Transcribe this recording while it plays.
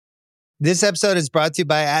This episode is brought to you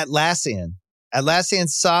by Atlassian. Atlassian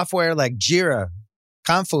software like Jira,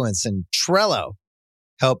 Confluence, and Trello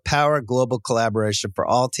help power global collaboration for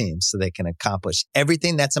all teams so they can accomplish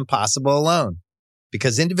everything that's impossible alone.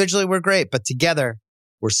 Because individually we're great, but together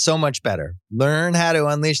we're so much better. Learn how to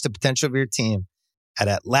unleash the potential of your team at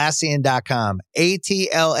Atlassian.com.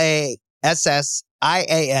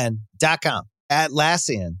 Atlassian.com.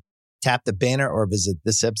 Atlassian. Tap the banner or visit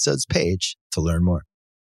this episode's page to learn more.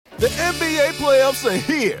 The NBA playoffs are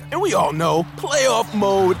here, and we all know playoff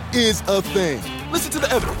mode is a thing. Listen to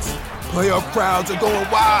the evidence. Playoff crowds are going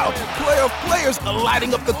wild. Playoff players are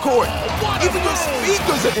lighting up the court. Even your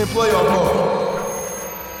speakers are in playoff mode.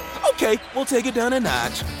 Okay, we'll take it down a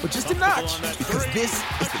notch, but just a notch, because this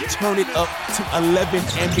is the Turn It Up to 11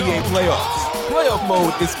 NBA playoffs. Playoff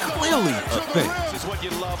mode is clearly a thing.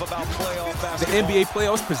 The NBA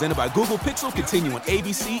playoffs presented by Google Pixel continue on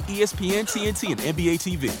ABC, ESPN, TNT, and NBA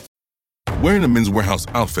TV. Wearing a Men's Warehouse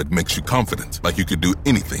outfit makes you confident, like you could do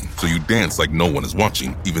anything, so you dance like no one is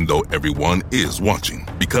watching, even though everyone is watching.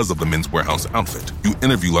 Because of the Men's Warehouse outfit, you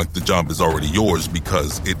interview like the job is already yours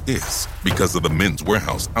because it is. Because of the Men's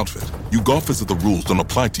Warehouse outfit, you golf as if the rules don't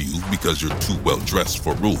apply to you because you're too well dressed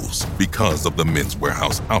for rules. Because of the Men's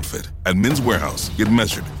Warehouse outfit. At Men's Warehouse, get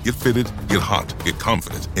measured, get fitted, get hot, get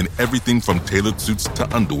confident in everything from tailored suits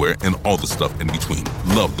to underwear and all the stuff in between.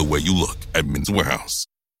 Love the way you look at Men's Warehouse.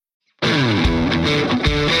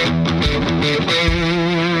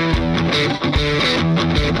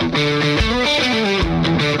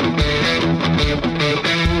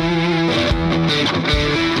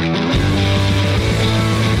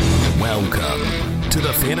 Welcome to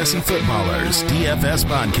the Fantasy Footballers DFS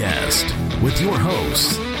Podcast with your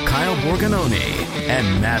hosts, Kyle Borgononi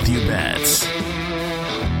and Matthew Betts.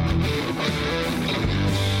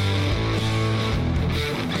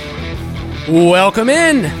 Welcome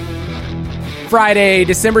in. Friday,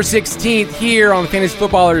 December 16th, here on the Fantasy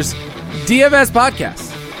Footballers DFS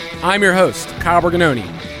Podcast. I'm your host, Kyle Borgononi,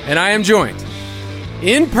 and I am joined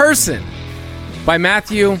in person by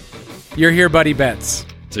Matthew. You're here, buddy Betts.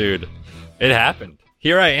 Dude, it happened.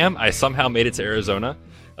 Here I am. I somehow made it to Arizona.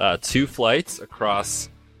 2 flights across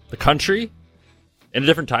the country in a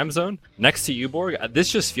different time zone next to you, Borg. This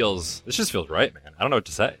just feels right, man. I don't know what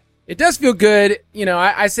to say. It does feel good. You know,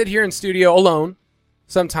 I sit here in studio alone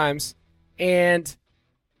sometimes. And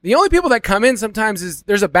the only people that come in sometimes is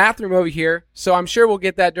there's a bathroom over here. So I'm sure we'll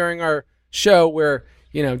get that during our show where,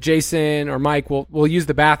 you know, Jason or Mike will use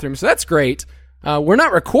the bathroom. So that's great. We're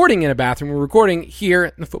not recording in a bathroom. We're recording here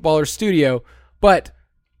in the Footballers studio. But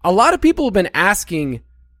a lot of people have been asking,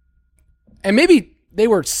 and maybe they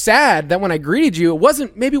were sad that when I greeted you, it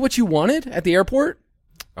wasn't maybe what you wanted at the airport.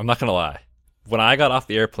 I'm not going to lie. When I got off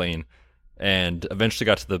the airplane and eventually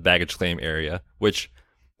got to the baggage claim area, which,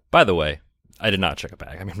 by the way, I did not check a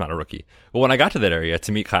bag. I mean, I'm not a rookie. But when I got to that area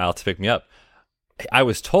to meet Kyle to pick me up, I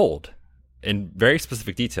was told in very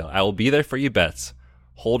specific detail, I will be there for you, Betts,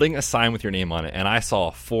 holding a sign with your name on it. And I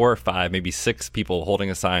saw 4 or 5, maybe 6 people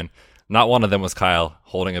holding a sign. Not one of them was Kyle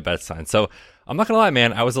holding a Betts sign. So I'm not going to lie,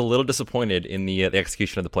 man. I was a little disappointed in the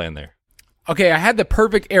execution of the plan there. Okay, I had the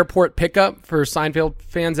perfect airport pickup for Seinfeld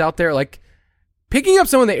fans out there. Like, picking up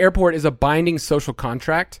someone at the airport is a binding social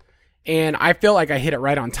contract. And I feel like I hit it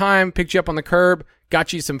right on time, picked you up on the curb,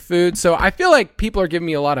 got you some food. So I feel like people are giving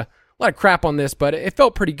me a lot of crap on this, but it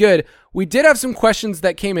felt pretty good. We did have some questions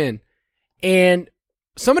that came in. And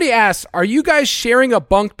somebody asked, are you guys sharing a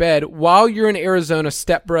bunk bed while you're in Arizona,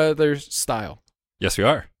 Step Brothers style? Yes, we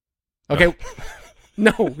are. Okay.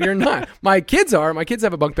 No, we're not. My kids are. My kids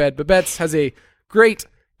have a bunk bed, but Betts has a great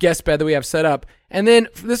guest bed that we have set up. And then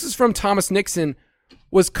this is from Thomas Nixon.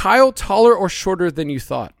 Was Kyle taller or shorter than you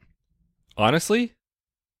thought? Honestly,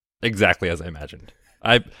 exactly as I imagined.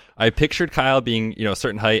 I pictured Kyle being, you know, a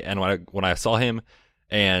certain height, and when I saw him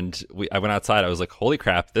and I went outside, I was like, holy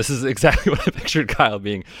crap, this is exactly what I pictured Kyle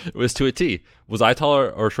being. It was to a T. Was I taller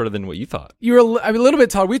or shorter than what you thought? You were a little bit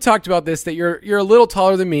taller. We talked about this, that you're a little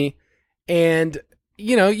taller than me, and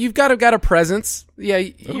you know, you've got a presence. Yeah,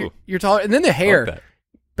 you're taller. And then the hair. Like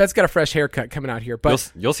Bet's got a fresh haircut coming out here. But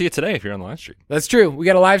you'll see it today if you're on the live stream. That's true. We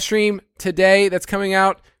got a live stream today that's coming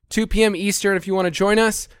out 2 p.m. Eastern. If you want to join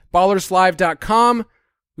us, ballerslive.com.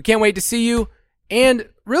 We can't wait to see you. And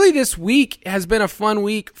really this week has been a fun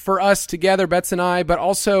week for us together, Betts and I, but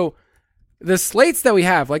also the slates that we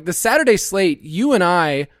have, like the Saturday slate, you and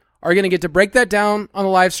I are going to get to break that down on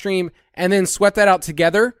the live stream and then sweat that out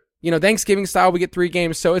together. You know, Thanksgiving style, we get 3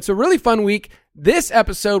 games. So it's a really fun week. This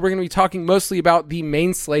episode, we're going to be talking mostly about the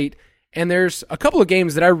main slate, and there's a couple of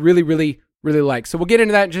games that I really, really, really like. So we'll get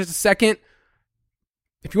into that in just a second.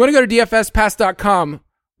 If you want to go to dfspass.com,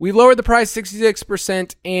 We lowered the price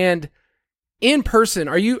 66%, and in person,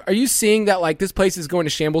 are you seeing that like this place is going to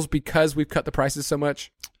shambles because we've cut the prices so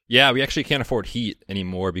much? Yeah, we actually can't afford heat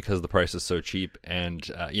anymore because the price is so cheap. And,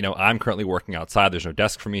 I'm currently working outside. There's no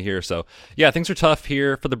desk for me here. So, yeah, things are tough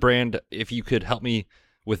here for the brand. If you could help me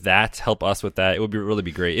with that, help us with that, it would really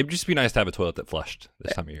be great. It would just be nice to have a toilet that flushed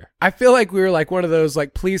this time of year. I feel like we were like one of those,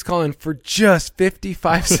 like, please call in for just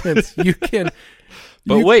 55 cents. You can...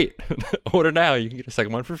 But wait, order now. You can get a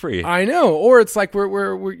second one for free. I know. Or it's like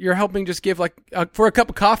you're helping just give like for a cup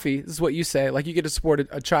of coffee. This is what you say. Like you get to support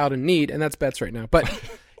a child in need, and that's Bets right now. But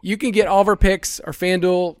you can get all of our picks, our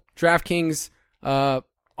FanDuel, DraftKings, all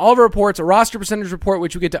of our reports, a roster percentage report,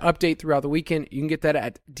 which we get to update throughout the weekend. You can get that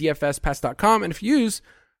at dfspass.com. And if you use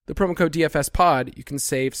the promo code DFSPod, you can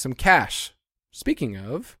save some cash. Speaking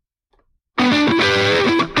of...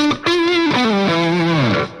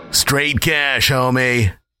 Straight cash,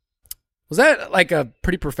 homie. Was that like a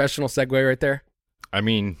pretty professional segue right there? I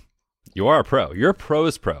mean, you are a pro. You're a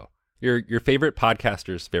pro's pro. You're your favorite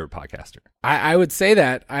podcaster's favorite podcaster. I would say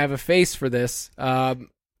that. I have a face for this.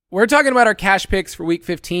 We're talking about our cash picks for Week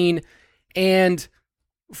 15. And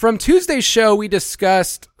from Tuesday's show, we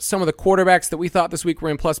discussed some of the quarterbacks that we thought this week were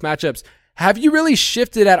in plus matchups. Have you really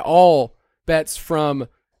shifted at all, Bets, from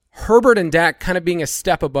Herbert and Dak kind of being a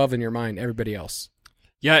step above in your mind, everybody else?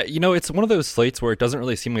 Yeah, it's one of those slates where it doesn't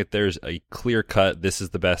really seem like there's a clear cut, this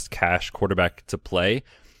is the best cash quarterback to play.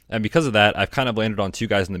 And because of that, I've kind of landed on two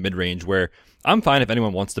guys in the mid-range where I'm fine if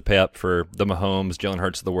anyone wants to pay up for the Mahomes, Jalen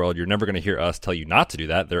Hurts of the world. You're never going to hear us tell you not to do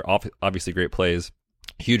that. They're obviously great plays,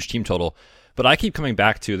 huge team total. But I keep coming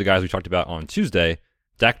back to the guys we talked about on Tuesday,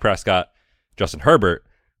 Dak Prescott, Justin Herbert.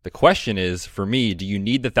 The question is, for me, do you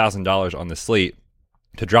need the $1,000 on the slate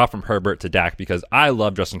to drop from Herbert to Dak? Because I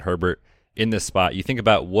love Justin Herbert in this spot. You think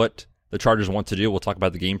about what the Chargers want to do. We'll talk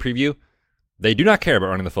about the game preview. They do not care about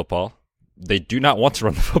running the football. They do not want to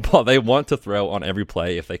run the football. They want to throw on every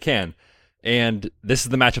play if they can. And this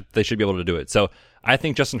is the matchup they should be able to do it. So I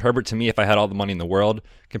think Justin Herbert, to me, if I had all the money in the world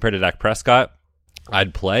compared to Dak Prescott,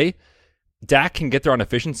 I'd play. Dak can get there on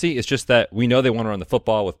efficiency. It's just that we know they want to run the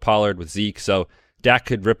football with Pollard, with Zeke. So Dak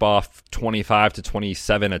could rip off 25 to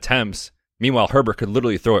 27 attempts. Meanwhile, Herbert could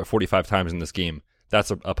literally throw it 45 times in this game. That's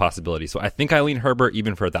a possibility. So I think I lean Herbert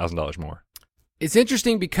even for $1,000 more. It's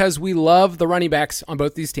interesting because we love the running backs on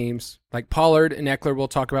both these teams, like Pollard and Eckler we'll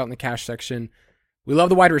talk about in the cash section. We love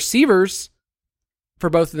the wide receivers for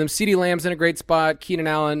both of them. CeeDee Lamb's in a great spot. Keenan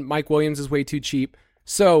Allen, Mike Williams is way too cheap.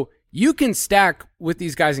 So you can stack with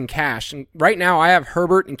these guys in cash. And right now I have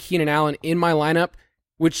Herbert and Keenan Allen in my lineup,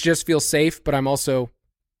 which just feels safe, but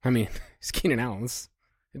it's Keenan Allen.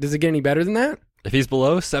 Does it get any better than that? If he's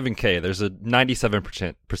below 7K, there's a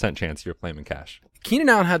 97% chance you're playing him in cash. Keenan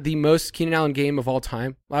Allen had the most Keenan Allen game of all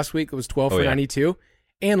time last week. It was 12 for 92.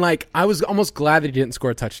 And I was almost glad that he didn't score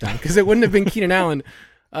a touchdown because it wouldn't have been Keenan Allen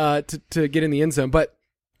to get in the end zone. But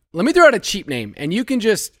let me throw out a cheap name. And you can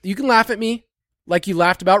laugh at me like you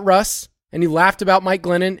laughed about Russ and you laughed about Mike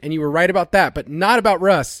Glennon and you were right about that, but not about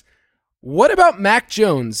Russ. What about Mac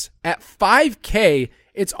Jones at 5K?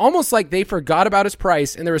 It's almost like they forgot about his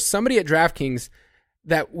price, and there was somebody at DraftKings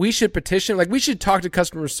that we should petition. Like, we should talk to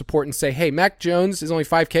customer support and say, hey, Mac Jones is only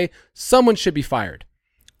 5K. Someone should be fired.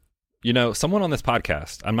 Someone on this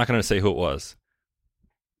podcast, I'm not going to say who it was,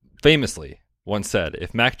 famously once said,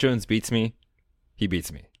 if Mac Jones beats me, he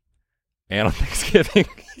beats me. And on Thanksgiving,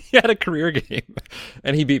 he had a career game,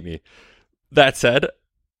 and he beat me. That said,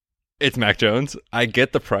 it's Mac Jones. I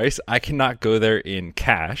get the price. I cannot go there in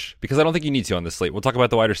cash because I don't think you need to on this slate. We'll talk about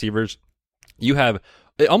the wide receivers.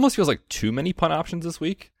 It almost feels like too many punt options this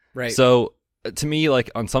week. Right. So to me, like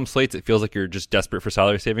on some slates, it feels like you're just desperate for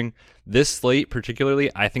salary saving. This slate particularly,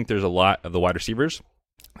 I think there's a lot of the wide receivers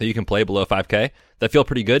that you can play below 5K that feel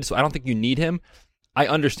pretty good. So I don't think you need him. I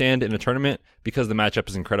understand in a tournament because the matchup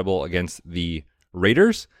is incredible against the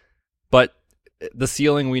Raiders, but the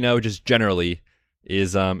ceiling we know just generally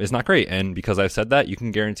is not great. And because I've said that, you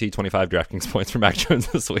can guarantee 25 DraftKings points for Mac Jones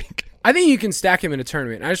this week. I think you can stack him in a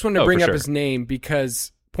tournament. I just wanted to bring up his name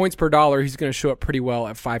because points per dollar, he's going to show up pretty well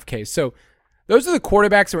at 5K. So those are the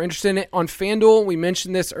quarterbacks we're interested in. On FanDuel, we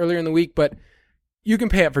mentioned this earlier in the week, but you can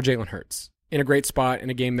pay up for Jalen Hurts in a great spot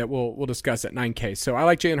in a game that we'll discuss at 9K. So I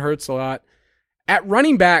like Jalen Hurts a lot. At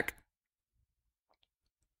running back,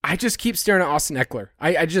 I just keep staring at Austin Eckler.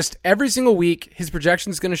 I just, every single week, his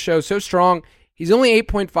projection is going to show so strong. He's only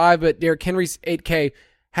 8.5, but Derrick Henry's 8K.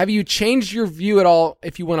 Have you changed your view at all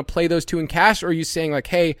if you want to play those two in cash, or are you saying like,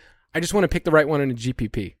 hey, I just want to pick the right one in a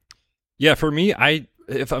GPP? Yeah, for me,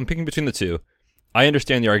 if I'm picking between the two, I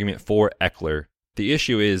understand the argument for Eckler. The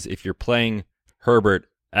issue is if you're playing Herbert,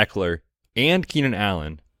 Eckler, and Keenan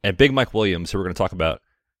Allen and Big Mike Williams, who we're going to talk about,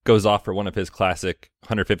 goes off for one of his classic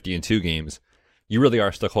 150-2 games, you really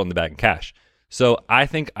are stuck holding the bag in cash. So I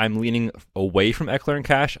think I'm leaning away from Eckler and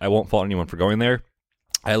cash. I won't fault anyone for going there.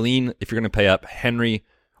 I lean, if you're going to pay up, Henry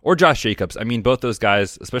or Josh Jacobs. I mean, both those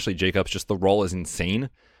guys, especially Jacobs, just the role is insane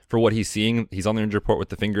for what he's seeing. He's on the injury report with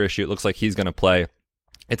the finger issue. It looks like he's going to play.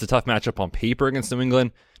 It's a tough matchup on paper against New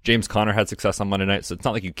England. James Conner had success on Monday night, so it's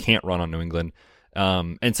not like you can't run on New England.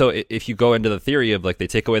 And so if you go into the theory of like they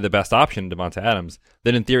take away the best option, Devonta Adams,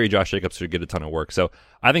 then in theory, Josh Jacobs should get a ton of work. So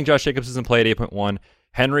I think Josh Jacobs is in play at 8.1.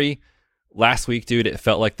 Henry, last week, dude, it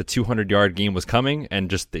felt like the 200-yard game was coming, and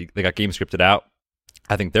just they got game scripted out.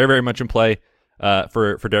 I think they're very much in play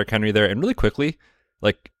for Derrick Henry there. And really quickly,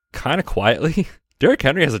 like kind of quietly, Derrick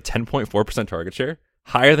Henry has a 10.4% target share,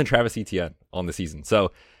 higher than Travis Etienne on the season.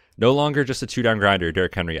 So no longer just a two-down grinder,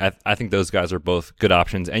 Derrick Henry. I think those guys are both good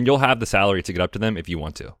options, and you'll have the salary to get up to them if you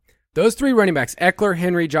want to. Those three running backs, Eckler,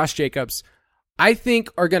 Henry, Josh Jacobs, I think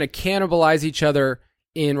are going to cannibalize each other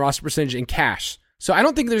in roster percentage and cash. So I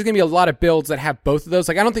don't think there's going to be a lot of builds that have both of those.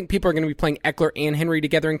 Like I don't think people are going to be playing Eckler and Henry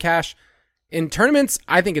together in cash. In tournaments,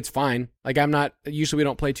 I think it's fine. Like usually we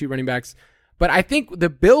don't play two running backs. But I think the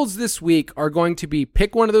builds this week are going to be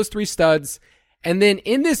pick one of those three studs. And then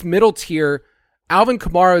in this middle tier, Alvin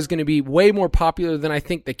Kamara is going to be way more popular than I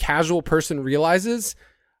think the casual person realizes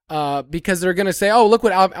because they're going to say, oh, look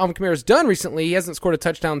what Alvin Kamara has done recently. He hasn't scored a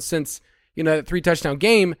touchdown since, that 3-touchdown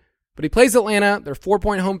game. But he plays Atlanta. They're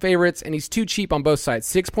 4-point home favorites, and he's too cheap on both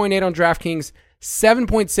sides. 6.8 on DraftKings,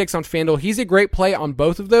 7.6 on FanDuel. He's a great play on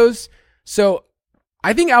both of those. So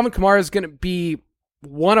I think Alvin Kamara is going to be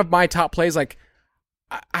one of my top plays. Like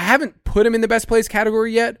I haven't put him in the best plays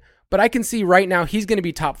category yet, but I can see right now he's going to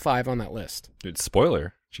be top 5 on that list. Dude,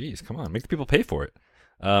 spoiler. Jeez, come on. Make the people pay for it.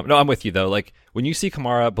 No, I'm with you, though. Like when you see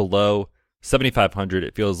Kamara below 7,500,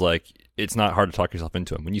 it feels like it's not hard to talk yourself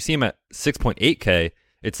into him. When you see him at 6.8K,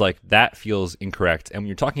 it's like that feels incorrect. And when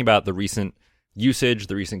you're talking about the recent usage,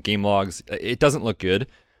 the recent game logs, it doesn't look good.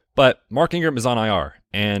 But Mark Ingram is on IR,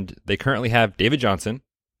 and they currently have David Johnson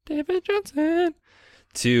to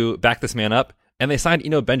back this man up. And they signed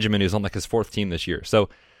Eno Benjamin, who's on like his 4th team this year. So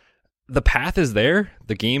the path is there.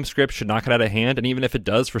 The game script should not get out of hand. And even if it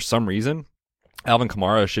does, for some reason, Alvin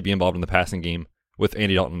Kamara should be involved in the passing game with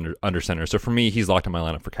Andy Dalton under center. So for me, he's locked in my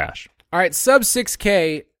lineup for cash. All right, sub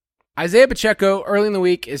 6K. Isaiah Pacheco early in the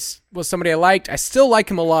week was somebody I liked. I still like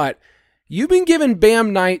him a lot. You've been giving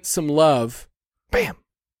Bam Knight some love. Bam.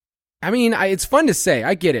 I mean, it's fun to say.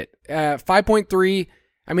 I get it. 5.3.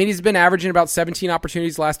 I mean, he's been averaging about 17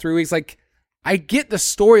 opportunities the last 3 weeks. Like, I get the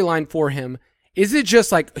storyline for him. Is it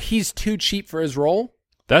just like he's too cheap for his role?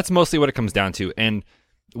 That's mostly what it comes down to. And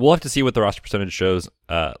we'll have to see what the roster percentage shows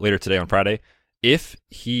later today on Friday. If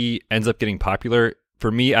he ends up getting popular, for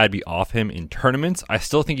me, I'd be off him in tournaments. I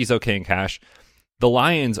still think he's okay in cash. The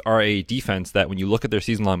Lions are a defense that when you look at their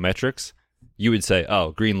season-long metrics, you would say,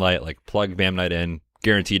 oh, green light, like plug Bam Knight in,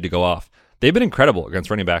 guaranteed to go off. They've been incredible against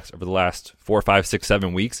running backs over the last 4, 5, 6,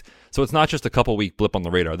 7 weeks. So it's not just a couple week blip on the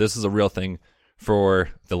radar. This is a real thing for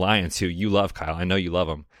the Lions, who you love, Kyle. I know you love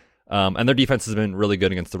them. And their defense has been really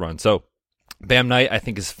good against the run. So Bam Knight, I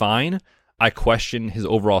think, is fine. I question his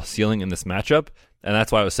overall ceiling in this matchup. And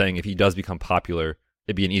that's why I was saying if he does become popular,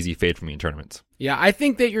 it'd be an easy fade for me in tournaments. Yeah, I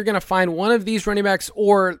think that you're going to find one of these running backs,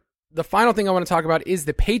 or the final thing I want to talk about is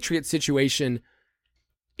the Patriots situation.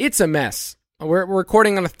 It's a mess. We're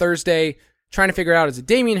recording on a Thursday, trying to figure out, is it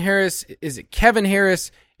Damian Harris? Is it Kevin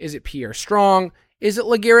Harris? Is it Pierre Strong? Is it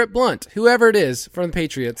LeGarrette Blount? Whoever it is from the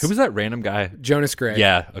Patriots. Who was that random guy? Jonas Gray.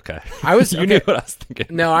 Yeah, okay. You knew what I was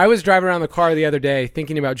thinking. No, I was driving around the car the other day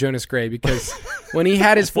thinking about Jonas Gray because when he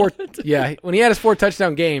had his 4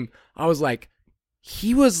 touchdown game, I was like,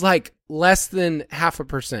 he was like less than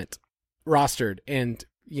 0.5% rostered, and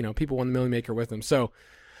people won the Million Maker with him. So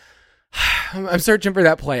I'm searching for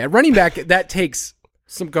that play. At running back, that takes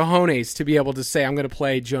some cojones to be able to say I'm going to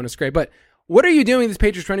play Jonas Gray. But what are you doing, this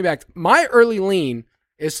Patriots running back? My early lean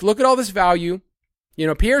is to look at all this value.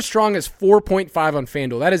 Pierre Strong is 4.5 on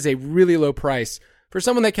FanDuel. That is a really low price for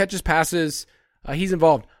someone that catches passes. He's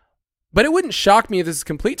involved. But it wouldn't shock me if this is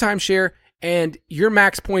complete timeshare and your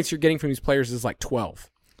max points you're getting from these players is like 12.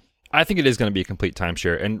 I think it is going to be a complete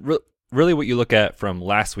timeshare. And really what you look at from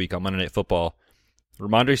last week on Monday Night Football,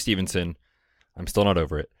 Ramondre Stevenson, I'm still not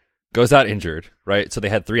over it, goes out injured, right? So they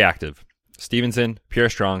had 3 active. Stevenson, Pierre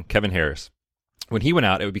Strong, Kevin Harris. When he went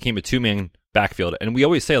out, it became a 2-man backfield. And we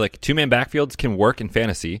always say, like, 2-man backfields can work in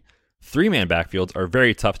fantasy. 3-man backfields are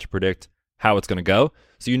very tough to predict how it's going to go.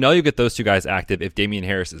 So you get those 2 guys active if Damian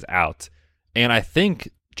Harris is out. And I think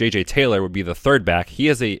J.J. Taylor would be the third back. He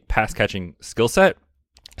has a pass-catching skill set.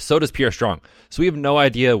 So does Pierre Strong. So we have no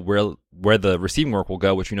idea where the receiving work will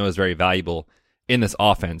go, which we know is very valuable in this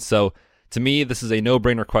offense. So to me, this is a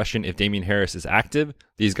no-brainer question. If Damian Harris is active,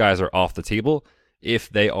 these guys are off the table. If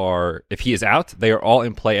he is out, they are all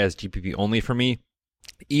in play as GPP only for me,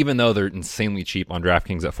 even though they're insanely cheap on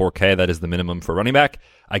DraftKings at 4K. That is the minimum for running back.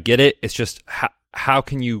 I get it. It's just how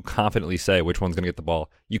can you confidently say which one's going to get the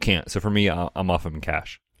ball? You can't. So for me, I'm off of in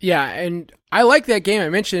cash. Yeah, and I like that game. I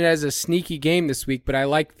mentioned it as a sneaky game this week, but I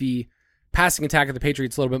like the passing attack of the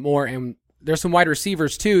Patriots a little bit more, and there's some wide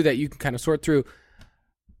receivers too that you can kind of sort through.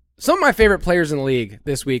 Some of my favorite players in the league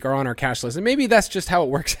this week are on our cash list, and maybe that's just how it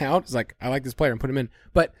works out. It's like, I like this player and put him in.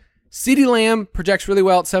 But CeeDee Lamb projects really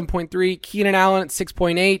well at 7.3, Keenan Allen at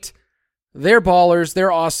 6.8. They're ballers.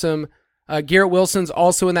 They're awesome. Garrett Wilson's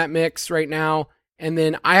also in that mix right now. And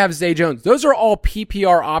then I have Zay Jones. Those are all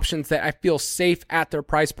PPR options that I feel safe at their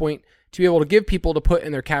price point to be able to give people to put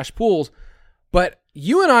in their cash pools. But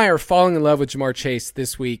you and I are falling in love with Ja'Marr Chase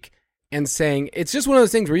this week and saying it's just one of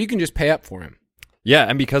those things where you can just pay up for him. Yeah,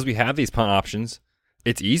 and because we have these punt options,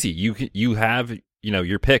 it's easy. You have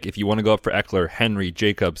your pick. If you want to go up for Eckler, Henry,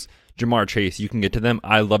 Jacobs, Ja'Marr Chase, you can get to them.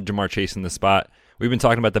 I love Ja'Marr Chase in this spot. We've been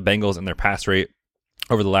talking about the Bengals and their pass rate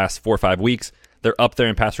over the last 4 or 5 weeks. They're up there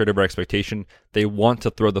in pass rate over expectation. They want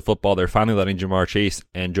to throw the football. They're finally letting Ja'Marr Chase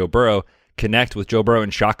and Joe Burrow connect with Joe Burrow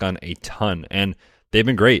and shotgun a ton, and they've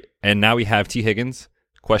been great. And now we have T. Higgins,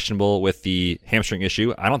 questionable with the hamstring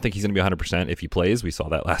issue. I don't think he's going to be 100% if he plays. We saw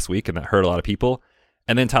that last week, and that hurt a lot of people.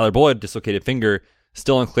 And then Tyler Boyd, dislocated finger,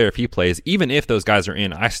 still unclear if he plays. Even if those guys are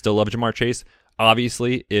in, I still love Ja'Marr Chase.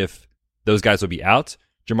 Obviously, if those guys would be out,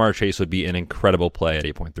 Ja'Marr Chase would be an incredible play at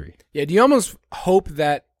 8.3. Yeah, do you almost hope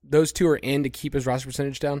that those two are in to keep his roster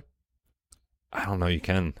percentage down? I don't know. You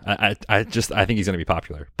can. I think he's going to be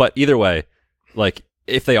popular. But either way, like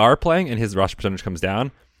if they are playing and his roster percentage comes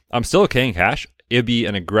down, I'm still okay in cash. It'd be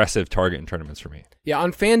an aggressive target in tournaments for me. Yeah,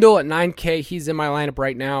 on FanDuel at 9K, he's in my lineup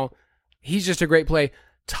right now. He's just a great play.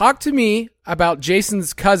 Talk to me about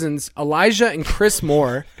Jason's cousins, Elijah and Chris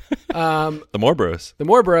Moore. The Moore Bros. The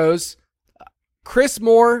Moore Bros. Chris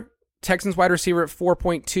Moore, Texans wide receiver at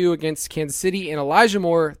 4.2 against Kansas City, and Elijah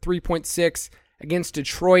Moore, 3.6 against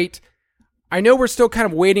Detroit. I know we're still kind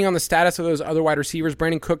of waiting on the status of those other wide receivers.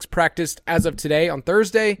 Brandon Cooks practiced as of today on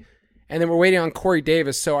Thursday, and then we're waiting on Corey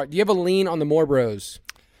Davis. So do you have a lean on the Moore Bros?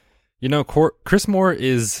 Chris Moore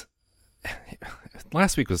is...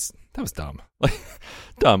 Last week was dumb.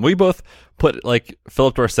 Dumb. We both put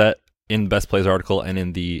Philip Dorsett in the Best Plays article and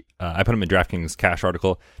in the I put him in DraftKings Cash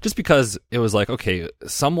article just because it was like, okay,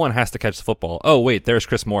 someone has to catch the football. Oh wait, there's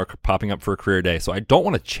Chris Moore popping up for a career day. So I don't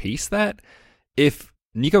want to chase that. If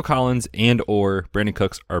Nico Collins and or Brandon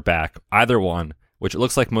Cooks are back, either one, which it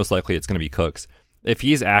looks like most likely it's going to be Cooks. If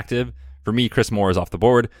he's active, for me, Chris Moore is off the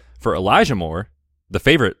board. For Elijah Moore, the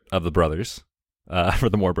favorite of the brothers, for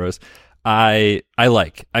the Moore Bros, I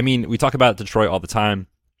like. I mean, we talk about Detroit all the time.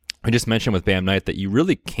 I just mentioned with Bam Knight that you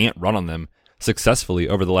really can't run on them successfully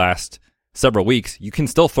over the last several weeks. You can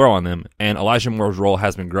still throw on them, and Elijah Moore's role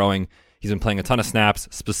has been growing. He's been playing a ton of snaps,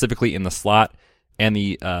 specifically in the slot, and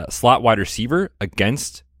the slot wide receiver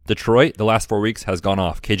against Detroit the last 4 weeks has gone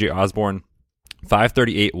off. KJ Osborne,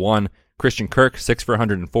 538 1. Christian Kirk, 6 for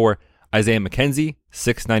 104. Isaiah McKenzie,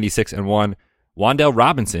 696 and 1. Wan'Dale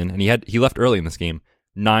Robinson, and he left early in this game,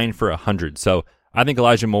 9 for 100. So I think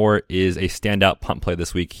Elijah Moore is a standout punt play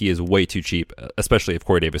this week. He is way too cheap, especially if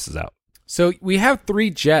Corey Davis is out. So we have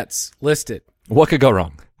 3 Jets listed. What could go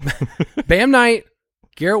wrong? Bam Knight,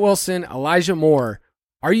 Garrett Wilson, Elijah Moore.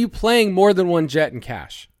 Are you playing more than one Jet in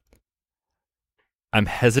cash? I'm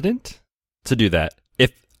hesitant to do that.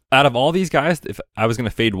 If out of all these guys, if I was going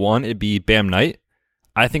to fade one, it'd be Bam Knight.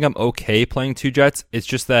 I think I'm okay playing 2 Jets. It's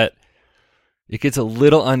just that it gets a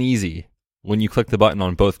little uneasy when you click the button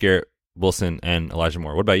on both Garrett Wilson and Elijah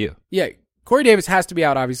Moore. What about you? Yeah, Corey Davis has to be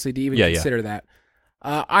out, obviously, to even consider that.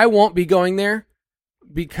 I won't be going there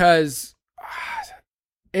because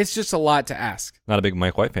it's just a lot to ask. Not a big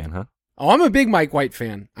Mike White fan, huh? Oh, I'm a big Mike White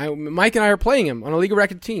fan. Mike and I are playing him on a League of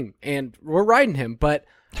Record team, and we're riding him, but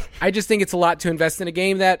I just think it's a lot to invest in a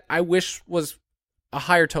game that I wish was a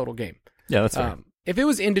higher total game. Yeah, that's fair. If it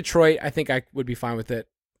was in Detroit, I think I would be fine with it.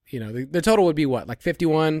 You know, the total would be what, like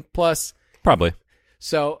 51 plus? Probably.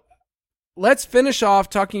 So let's finish off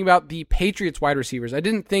talking about the Patriots wide receivers. I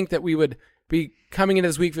didn't think that we would be coming into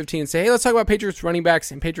this week 15 and say, hey, let's talk about Patriots running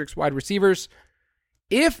backs and Patriots wide receivers.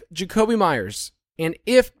 If Jacoby Myers and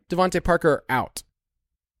if Devontae Parker are out,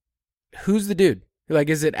 who's the dude? Like,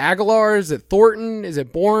 is it Aguilar? Is it Thornton? Is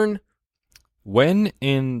it Bourne? When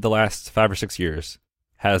in the last 5 or 6 years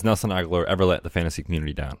has Nelson Aguilar ever let the fantasy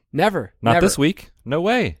community down? Never. Not never. this week. No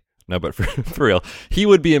way. No, but for real, he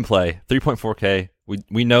would be in play. 3.4K.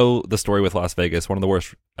 We know the story with Las Vegas, one of the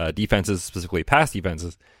worst defenses, specifically pass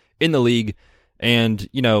defenses, in the league. And,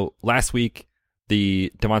 last week,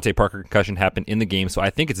 the Devontae Parker concussion happened in the game, so I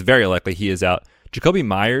think it's very likely he is out. Jakobi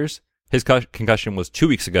Meyers, his concussion was 2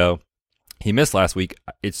 weeks ago. He missed last week.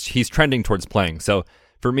 He's trending towards playing. So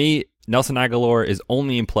for me, Nelson Agholor is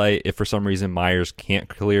only in play if for some reason Myers can't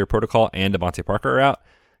clear protocol and Devontae Parker are out.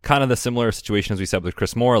 Kind of the similar situation as we said with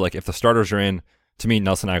Chris Moore. Like if the starters are in, to me,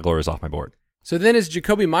 Nelson Agholor is off my board. So then is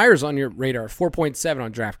Jakobi Meyers on your radar? 4.7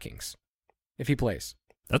 on DraftKings if he plays.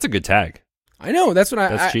 That's a good tag. I know. That's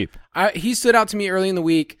cheap. He stood out to me early in the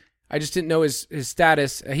week. I just didn't know his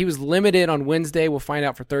status. He was limited on Wednesday. We'll find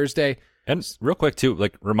out for Thursday. And real quick, too,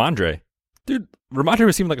 like Ramondre. Dude, Ramondre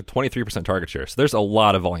received like a 23% target share, so there's a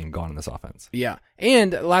lot of volume gone in this offense. Yeah.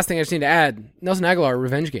 And last thing I just need to add, Nelson Agholor,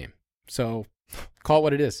 revenge game. So call it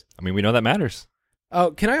what it is. I mean, we know that matters. Oh,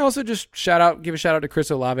 can I also just give a shout out to Chris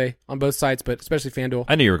Olave on both sites, but especially FanDuel?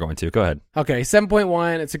 I knew you were going to. Go ahead. Okay,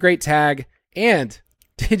 7.1. It's a great tag. And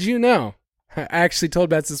did you know, I actually told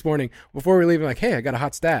Betts this morning before we leave, like, hey, I got a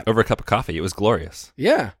hot stat. Over a cup of coffee. It was glorious.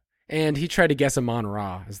 Yeah. And he tried to guess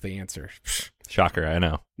Amon-Ra as the answer. Shocker, I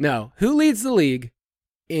know. No. Who leads the league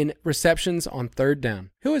in receptions on third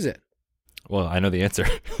down? Who is it? Well, I know the answer.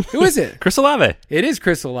 Who is it? Chris Olave. It is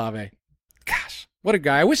Chris Olave. Gosh, what a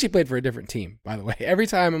guy. I wish he played for a different team, by the way. Every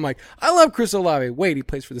time I'm like, I love Chris Olave. Wait, he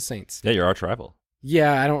plays for the Saints. Yeah, your arch rival.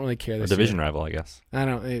 Yeah, I don't really care. Or division rival, I guess.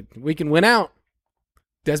 We can win out.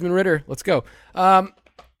 Desmond Ridder, let's go.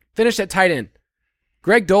 Finish at tight end.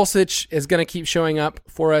 Greg Dulcich is going to keep showing up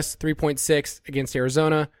for us, 3.6 against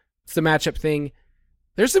Arizona. It's the matchup thing.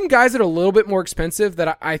 There's some guys that are a little bit more expensive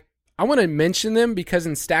that I want to mention them because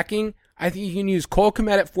in stacking, I think you can use Cole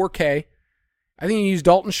Kmet at 4K. I think you can use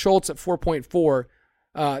Dalton Schultz at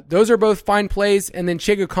 4.4. Those are both fine plays. And then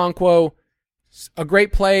Chig Okonkwo, a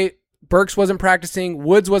great play. Burks wasn't practicing.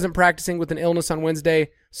 Woods wasn't practicing with an illness on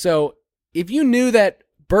Wednesday. So if you knew that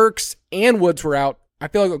Burks and Woods were out, I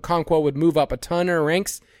feel like Okonkwo would move up a ton in our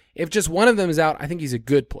ranks. If just one of them is out, I think he's a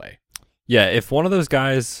good play. Yeah, if one of those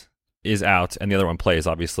guys is out and the other one plays,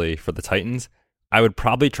 obviously, for the Titans, I would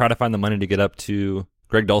probably try to find the money to get up to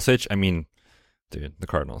Greg Dulcich. I mean, dude, the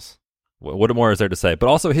Cardinals. What more is there to say? But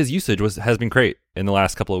also his usage has been great in the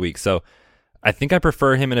last couple of weeks. So I think I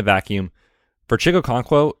prefer him in a vacuum. For Chig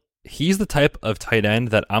Okonkwo, he's the type of tight end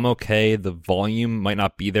that I'm okay. The volume might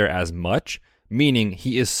not be there as much, meaning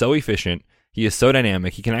he is so efficient. He is so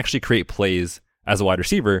dynamic. He can actually create plays as a wide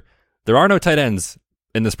receiver. There are no tight ends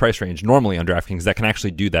in this price range normally on DraftKings that can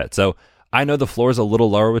actually do that. So I know the floor is a little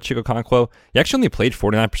lower with Chig Okonkwo. He actually only played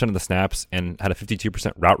 49% of the snaps and had a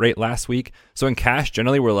 52% route rate last week. So in cash,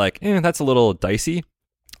 generally we're like, that's a little dicey.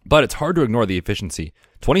 But it's hard to ignore the efficiency.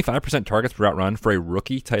 25% targets per route run for a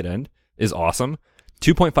rookie tight end is awesome.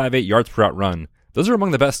 2.58 yards per route run. Those are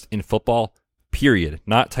among the best in football, period.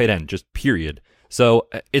 Not tight end, just period. So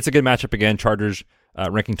it's a good matchup again. Chargers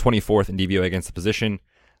ranking 24th in DVOA against the position.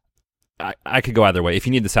 I could go either way. If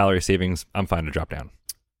you need the salary savings, I'm fine to drop down.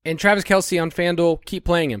 And Travis Kelce on FanDuel, keep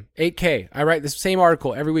playing him. 8K. I write the same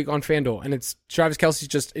article every week on FanDuel, and it's Travis Kelce's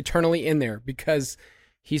just eternally in there because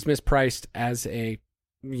he's mispriced as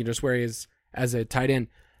just where he is as a tight end.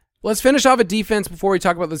 Let's finish off a defense before we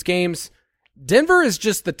talk about those games. Denver is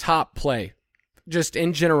just the top play, just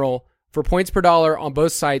in general, for points per dollar on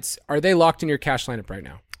both sites. Are they locked in your cash lineup right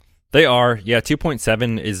now? They are. Yeah,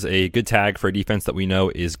 2.7 is a good tag for a defense that we know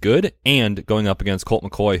is good, and going up against Colt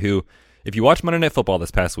McCoy, who, if you watch Monday Night Football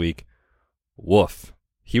this past week, woof.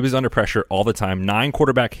 He was under pressure all the time. 9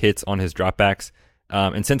 quarterback hits on his dropbacks.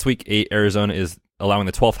 And since week 8, Arizona is allowing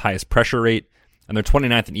the 12th highest pressure rate, and they're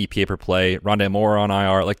 29th in EPA per play. Rondé Moore on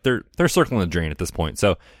IR. Like, they're circling the drain at this point.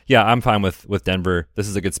 So, yeah, I'm fine with Denver. This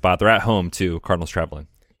is a good spot. They're at home, too. Cardinals traveling.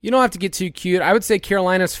 You don't have to get too cute. I would say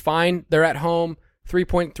Carolina's fine. They're at home.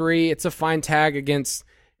 3.3. It's a fine tag against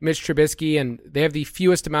Mitch Trubisky, and they have the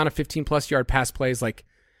fewest amount of 15-plus yard pass plays. Like,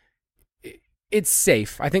 it's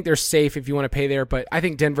safe. I think they're safe if you want to pay there, but I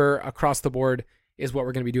think Denver across the board is what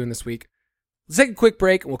we're going to be doing this week. Let's take a quick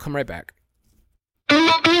break, and we'll come right back.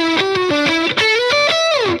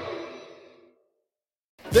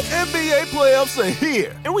 The NBA playoffs are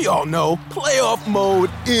here, and we all know playoff mode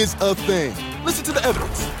is a thing. Listen to the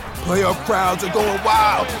evidence. Playoff crowds are going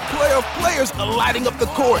wild. Playoff players are lighting up the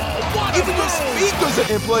court. Even your speakers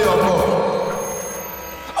are in playoff mode.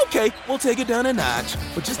 Okay, we'll take it down a notch,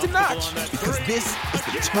 but just a notch, because this is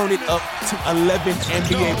the Turn It Up to 11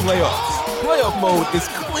 NBA playoffs. Playoff mode is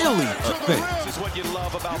clearly a thing.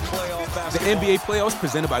 The NBA playoffs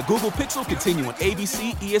presented by Google Pixel continue on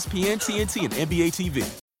ABC, ESPN, TNT, and NBA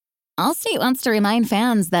TV. Allstate wants to remind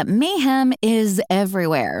fans that mayhem is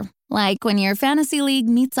everywhere. Like when your fantasy league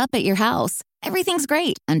meets up at your house. Everything's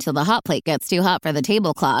great until the hot plate gets too hot for the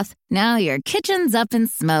tablecloth. Now your kitchen's up in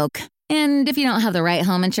smoke. And if you don't have the right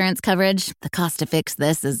home insurance coverage, the cost to fix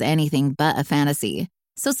this is anything but a fantasy.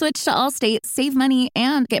 So switch to Allstate, save money,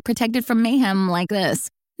 and get protected from mayhem like this.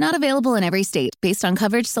 Not available in every state based on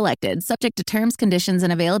coverage selected, subject to terms, conditions,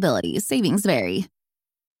 and availability. Savings vary.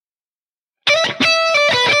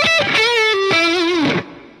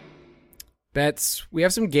 Bets, we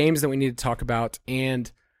have some games that we need to talk about,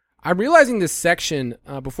 and I'm realizing this section,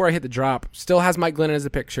 before I hit the drop, still has Mike Glennon as a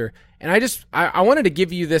picture, and I wanted to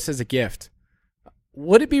give you this as a gift.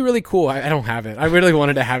 Would it be really cool? I don't have it. I really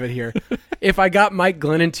wanted to have it here. If I got Mike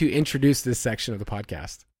Glennon to introduce this section of the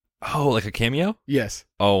podcast. Oh, like a cameo? Yes.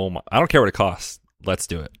 Oh, I don't care what it costs. Let's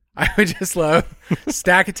do it. I would just love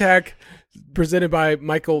Stack Attack presented by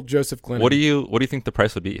Michael Joseph Glennon. What do you think the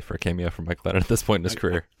price would be for a cameo from Mike Glennon at this point in his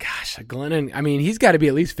career? Gosh, Glennon. I mean, he's got to be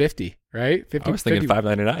at least 50, right? 50. I was thinking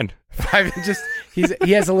 $5.99.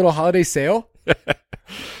 He has a little holiday sale.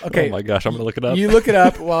 Okay. Oh my gosh, I'm gonna look it up. You look it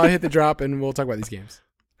up while I hit the drop, and we'll talk about these games.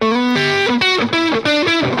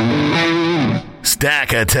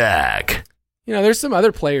 Stack Attack. You know, there's some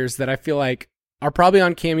other players that I feel like are probably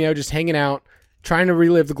on Cameo, just hanging out, trying to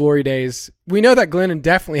relive the glory days. We know that Glennon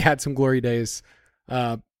definitely had some glory days.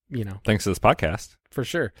 Thanks to this podcast, for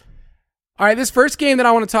sure. All right, this first game that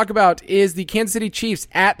I want to talk about is the Kansas City Chiefs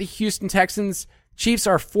at the Houston Texans. Chiefs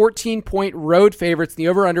are 14-point road favorites, and the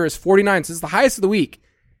over-under is 49, so it's the highest of the week.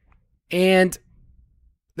 And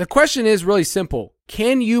the question is really simple.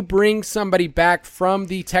 Can you bring somebody back from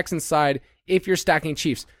the Texans side if you're stacking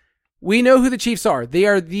Chiefs? We know who the Chiefs are. They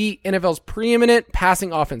are the NFL's preeminent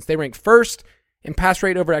passing offense. They rank first in pass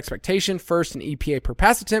rate over expectation, first in EPA per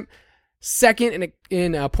pass attempt, second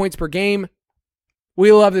in points per game.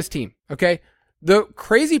 We love this team, okay? The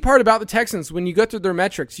crazy part about the Texans, when you go through their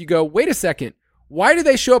metrics, you go, wait a second. Why do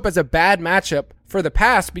they show up as a bad matchup for the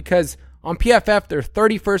pass? Because on PFF, they're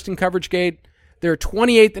 31st in coverage grade. They're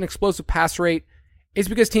 28th in explosive pass rate. It's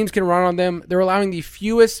because teams can run on them. They're allowing the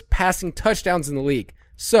fewest passing touchdowns in the league.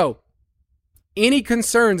 So, any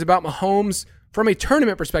concerns about Mahomes from a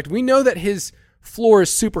tournament perspective? We know that his floor is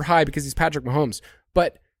super high because he's Patrick Mahomes.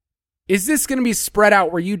 But is this going to be spread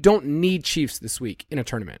out where you don't need Chiefs this week in a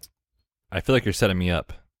tournament? I feel like you're setting me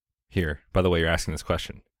up here, by the way you're asking this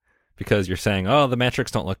question. Because you're saying, oh, the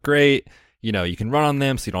metrics don't look great. You know, you can run on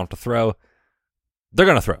them so you don't have to throw. They're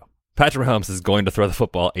going to throw. Patrick Mahomes is going to throw the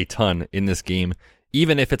football a ton in this game,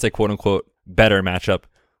 even if it's a quote-unquote better matchup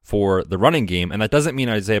for the running game. And that doesn't mean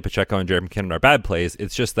Isaiah Pacheco and Jared McKinnon are bad plays.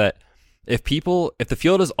 It's just that if the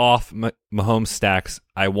field is off Mahomes stacks,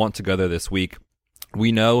 I want to go there this week.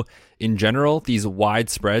 We know, in general, these wide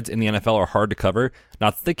spreads in the NFL are hard to cover.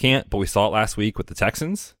 Not that they can't, but we saw it last week with the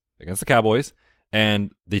Texans against the Cowboys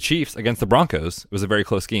and the Chiefs against the Broncos. It was a very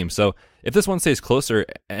close game. So if this one stays closer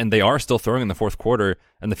and they are still throwing in the fourth quarter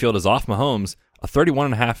and the field is off Mahomes, a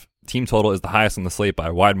 31.5 team total is the highest on the slate by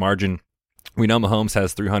a wide margin. We know Mahomes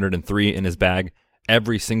has 303 in his bag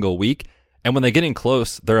every single week. And when they get in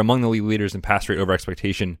close, they're among the league leaders in pass rate over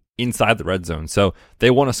expectation inside the red zone. So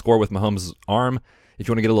they want to score with Mahomes' arm. If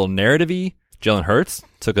you want to get a little narrative-y, Jalen Hurts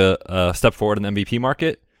took a step forward in the MVP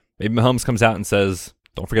market. Maybe Mahomes comes out and says,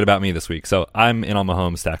 don't forget about me this week. So I'm in on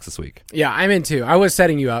Mahomes stacks this week. Yeah, I'm in too. I was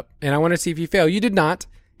setting you up, and I want to see if you fail. You did not.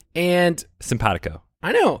 And simpatico.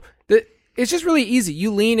 I know. It's just really easy.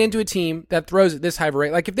 You lean into a team that throws at this high of a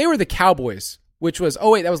rate. Like if they were the Cowboys, which was,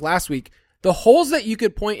 that was last week. The holes that you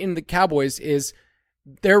could point in the Cowboys is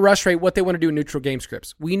their rush rate, what they want to do in neutral game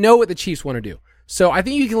scripts. We know what the Chiefs want to do. So I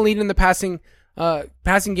think you can lean in the passing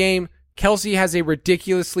game. Kelsey has a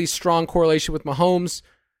ridiculously strong correlation with Mahomes.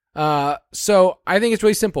 So I think it's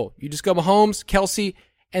really simple. You just go Mahomes, Kelsey,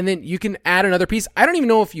 and then you can add another piece. I don't even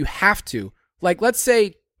know if you have to. Like, let's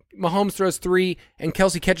say Mahomes throws 3 and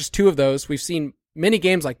Kelsey catches 2 of those. We've seen many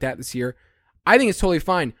games like that this year. I think it's totally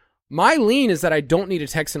fine. My lean is that I don't need a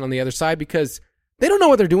Texan on the other side because they don't know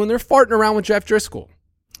what they're doing. They're farting around with Jeff Driscoll.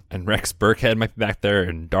 And Rex Burkhead might be back there,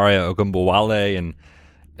 and Daria Ogunbowale, and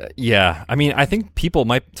yeah. I mean, I think people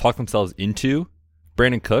might talk themselves into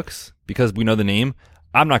Brandon Cooks because we know the name.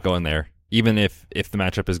 I'm not going there, even if the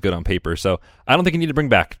matchup is good on paper. So I don't think you need to bring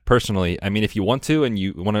back, personally. I mean, if you want to and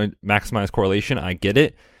you want to maximize correlation, I get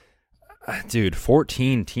it. Dude,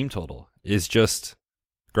 14 team total is just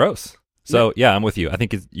gross. So, yeah, I'm with you. I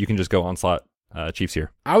think you can just go onslaught Chiefs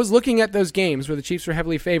here. I was looking at those games where the Chiefs were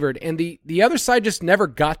heavily favored, and the other side just never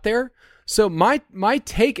got there. So my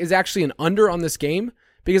take is actually an under on this game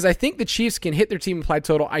because I think the Chiefs can hit their team implied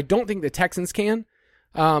total. I don't think the Texans can.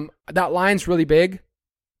 That line's really big.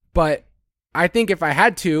 But I think if I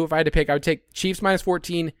had to pick, I would take Chiefs minus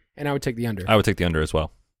 14, and I would take the under. I would take the under as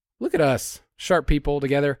well. Look at us, sharp people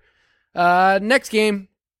together. Next game,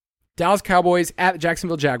 Dallas Cowboys at the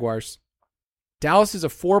Jacksonville Jaguars. Dallas is a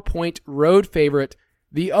 4-point road favorite.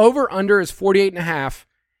 The over-under is 48.5.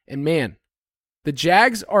 And man, the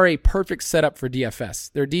Jags are a perfect setup for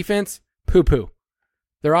DFS. Their defense, poo-poo.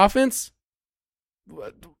 Their offense,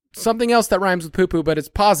 something else that rhymes with poo-poo, but it's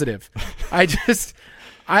positive.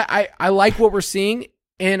 I like what we're seeing.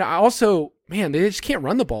 And I also, man, they just can't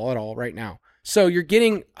run the ball at all right now. So you're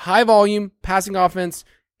getting high volume passing offense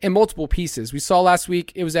and multiple pieces. We saw last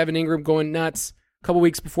week, it was Evan Ingram going nuts. A couple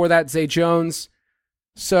weeks before that, Zay Jones.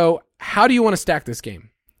 So how do you want to stack this game?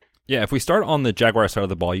 Yeah, if we start on the Jaguar side of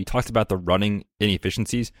the ball, you talked about the running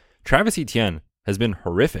inefficiencies. Travis Etienne has been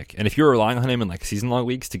horrific. And if you're relying on him in like season-long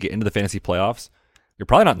weeks to get into the fantasy playoffs, you're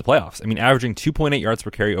probably not in the playoffs. I mean, averaging 2.8 yards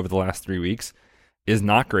per carry over the last 3 weeks is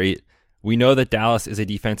not great. We know that Dallas is a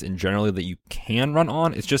defense in general that you can run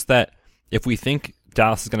on. It's just that if we think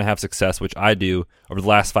Dallas is going to have success, which I do, over the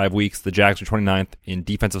last 5 weeks, the Jags are 29th in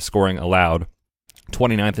defensive scoring allowed,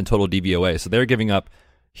 29th in total DVOA. So they're giving up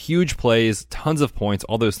huge plays, tons of points,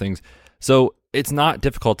 all those things. So it's not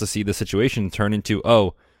difficult to see the situation turn into,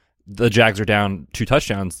 oh, the Jags are down 2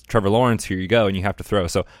 touchdowns. Trevor Lawrence, here you go, and you have to throw.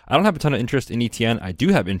 So I don't have a ton of interest in Etienne. I do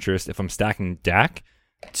have interest if I'm stacking Dak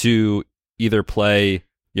to either play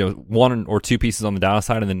 1 or 2 pieces on the Dallas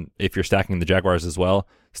side, and then if you're stacking the Jaguars as well,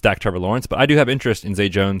 stack Trevor Lawrence. But I do have interest in Zay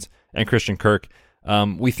Jones and Christian Kirk.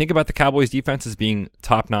 We think about the Cowboys defense as being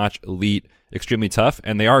top-notch, elite, extremely tough,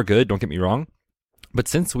 and they are good, don't get me wrong. But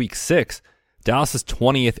since week 6, Dallas is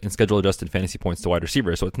 20th in schedule-adjusted fantasy points to wide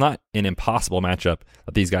receiver, so it's not an impossible matchup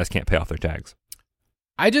that these guys can't pay off their tags.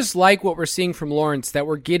 I just like what we're seeing from Lawrence, that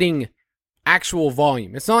we're getting actual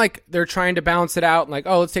volume. It's not like they're trying to balance it out and like,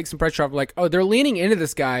 oh, let's take some pressure off. Like, oh, they're leaning into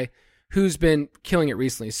this guy who's been killing it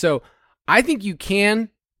recently. So I think you can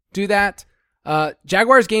do that.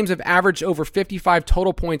 Jaguars games have averaged over 55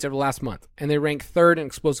 total points over the last month, and they rank 3rd in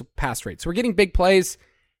explosive pass rate. So we're getting big plays.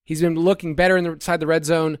 He's been looking better inside the red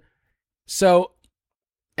zone. So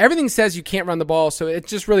everything says you can't run the ball, so it's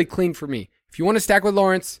just really clean for me. If you want to stack with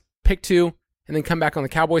Lawrence, pick 2, and then come back on the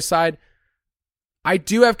Cowboys side. I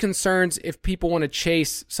do have concerns if people want to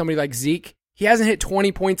chase somebody like Zeke. He hasn't hit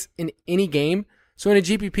 20 points in any game. So in a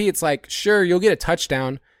GPP, it's like, sure, you'll get a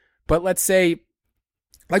touchdown, but let's say,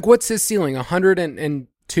 like, what's his ceiling?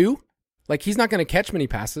 102? Like, he's not going to catch many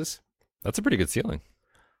passes. That's a pretty good ceiling.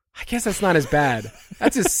 I guess that's not as bad.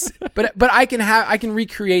 That's just, but I can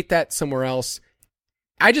recreate that somewhere else.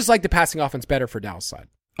 I just like the passing offense better for Dallas side.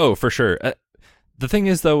 Oh, for sure. The thing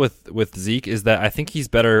is, though, with Zeke is that I think he's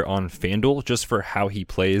better on FanDuel just for how he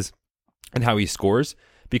plays and how he scores.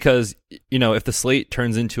 Because, if the slate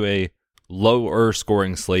turns into a lower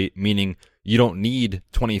scoring slate, meaning you don't need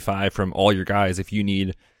 25 from all your guys if you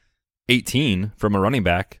need 18 from a running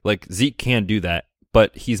back, like Zeke can do that,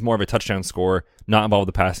 but he's more of a touchdown scorer, not involved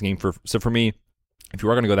with the passing game. So for me, if you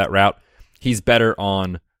are going to go that route, he's better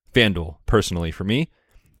on FanDuel, personally, for me.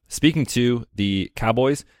 Speaking to the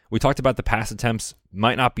Cowboys, we talked about the pass attempts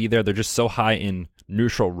might not be there. They're just so high in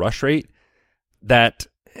neutral rush rate that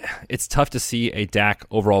it's tough to see a Dak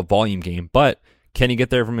overall volume game. But can he get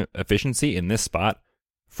there from efficiency in this spot?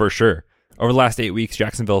 For sure. Over the last 8 weeks,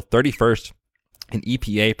 Jacksonville 31st in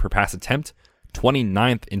EPA per pass attempt,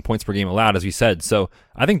 29th in points per game allowed, as we said. So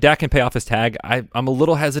I think Dak can pay off his tag. I'm a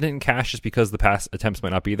little hesitant in cash just because the pass attempts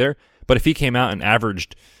might not be there. But if he came out and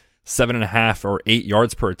averaged 7.5 or 8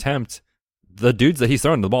 yards per attempt, the dudes that he's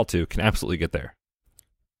throwing the ball to can absolutely get there.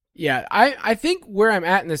 Yeah, I think where I'm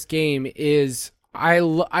at in this game is I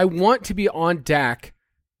want to be on Dak,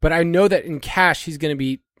 but I know that in cash he's going to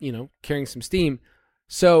be, carrying some steam.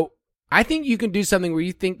 So I think you can do something where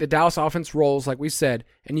you think the Dallas offense rolls, like we said,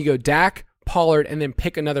 and you go Dak, Pollard, and then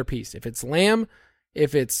pick another piece. If it's Lamb,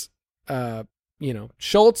 if it's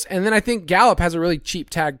Schultz, and then I think Gallup has a really cheap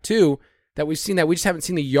tag too that we've seen, that we just haven't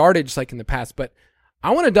seen the yardage like in the past. But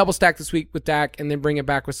I want to double stack this week with Dak and then bring it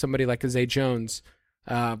back with somebody like Zay Jones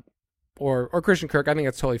or Christian Kirk. I think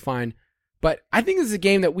that's totally fine. But I think this is a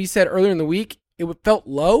game that we said earlier in the week, it felt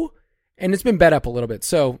low, and it's been bet up a little bit.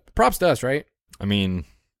 So props to us, right? I mean,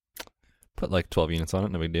 put like 12 units on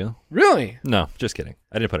it, no big deal. Really? No, just kidding.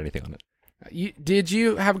 I didn't put anything on it. Did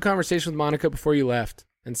you have a conversation with Monica before you left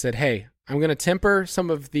and said, hey, I'm going to temper some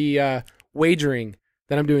of the wagering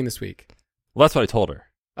that I'm doing this week? Well, that's what I told her.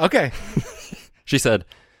 Okay. She said,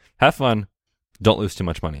 have fun. Don't lose too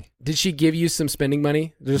much money. Did she give you some spending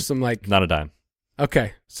money? There's some Not a dime.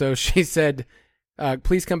 Okay. So she said,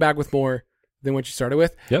 please come back with more. than what you started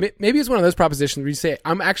with. Yep. Maybe it's one of those propositions where you say,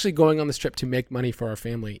 I'm actually going on this trip to make money for our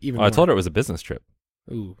family. Even I told her it was a business trip.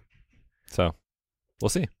 Ooh. So we'll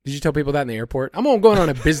see. Did you tell people that in the airport? I'm going on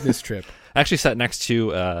a business trip. I actually sat next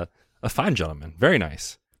to a fine gentleman, very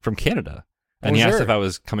nice, from Canada. And he Bonjour. asked if I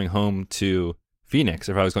was coming home to Phoenix,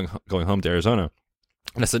 or if I was going home to Arizona.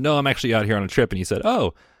 And I said, no, I'm actually out here on a trip. And he said,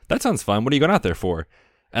 oh, that sounds fun. What are you going out there for?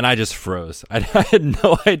 And I just froze. I had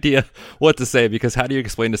no idea what to say, because how do you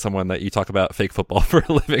explain to someone that you talk about fake football for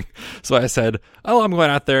a living? So I said, oh, I'm going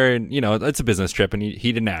out there, and, it's a business trip. And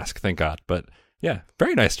he didn't ask, thank God. But yeah,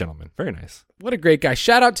 very nice gentleman. Very nice. What a great guy.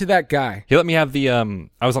 Shout out to that guy. He let me have the,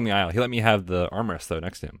 I was on the aisle. He let me have the armrest, though,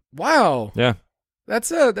 next to him. Wow. Yeah.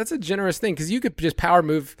 That's a generous thing, because you could just power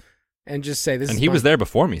move and just say this And is he mine. was there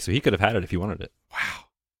before me, so he could have had it if he wanted it. Wow.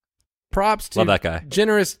 Props to Love that guy.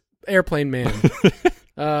 Generous airplane man.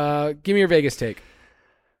 Give me your Vegas take.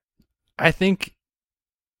 I think,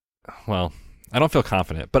 well, I don't feel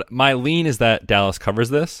confident, but my lean is that Dallas covers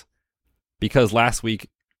this, because last week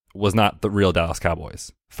was not the real Dallas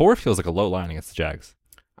Cowboys. 4 feels like a low line against the Jags.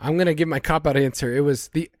 I'm going to give my cop-out answer. It was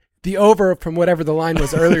the over from whatever the line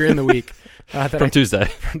was earlier in the week.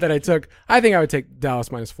 Tuesday. That I took. I think I would take Dallas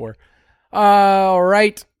 -4. All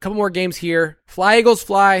right. Couple more games here. Fly, Eagles,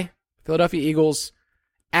 fly. Philadelphia Eagles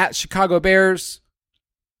at Chicago Bears.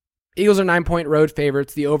 Eagles are 9-point road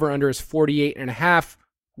favorites. The over-under is 48.5.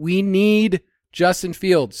 We need Justin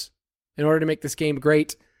Fields in order to make this game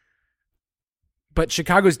great. But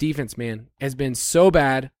Chicago's defense, man, has been so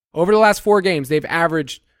bad. Over the last 4 games, they've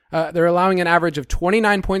averaged, they're allowing an average of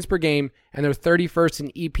 29 points per game, and they're 31st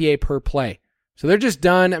in EPA per play. So they're just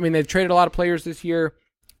done. I mean, they've traded a lot of players this year.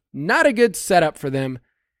 Not a good setup for them.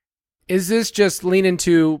 Is this just lean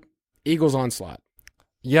into Eagles onslaught?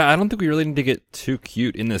 Yeah, I don't think we really need to get too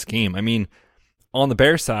cute in this game. I mean, on the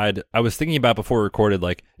Bears side, I was thinking about before we recorded,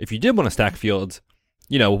 like, if you did want to stack Fields,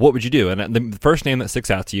 what would you do? And the first name that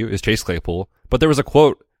sticks out to you is Chase Claypool. But there was a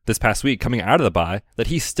quote this past week coming out of the bye that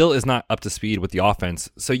he still is not up to speed with the offense.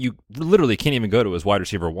 So you literally can't even go to his wide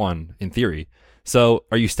receiver 1 in theory. So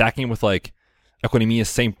are you stacking with like Equanimeous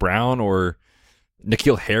St. Brown or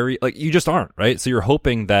N'Keal Harry? Like, you just aren't, right? So you're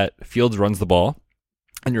hoping that Fields runs the ball,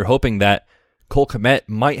 and you're hoping that Cole Kmet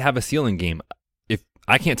might have a ceiling game. If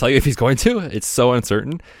I can't tell you if he's going to, it's so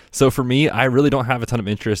uncertain. So for me, I really don't have a ton of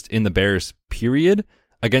interest in the Bears, period,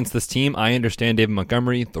 against this team. I understand David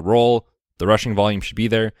Montgomery, the role, the rushing volume should be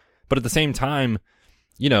there. But at the same time,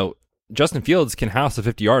 Justin Fields can house a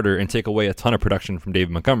 50-yarder and take away a ton of production from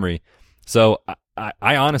David Montgomery. So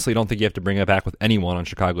I honestly don't think you have to bring it back with anyone on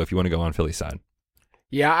Chicago if you want to go on Philly's side.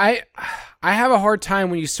 Yeah, I have a hard time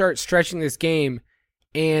when you start stretching this game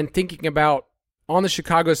and thinking about on the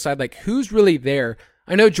Chicago side, like, who's really there?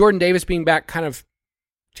 I know Jordan Davis being back kind of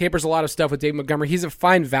tampers a lot of stuff with David Montgomery. He's a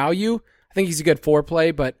fine value. I think he's a good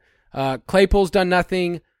foreplay, but Claypool's done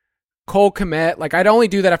nothing. Cole Kmet, like, I'd only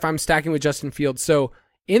do that if I'm stacking with Justin Fields. So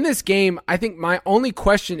in this game, I think my only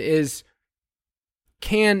question is,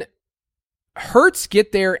 can Hurts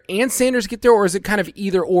get there and Sanders get there, or is it kind of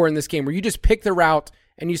either or in this game where you just pick the route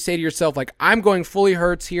and you say to yourself, like, I'm going fully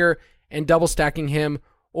Hurts here and double stacking him,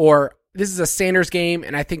 or this is a Sanders game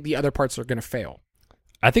and I think the other parts are going to fail?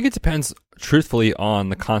 I think it depends, truthfully, on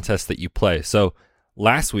the contest that you play. So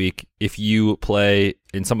last week, if you play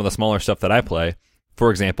in some of the smaller stuff that I play,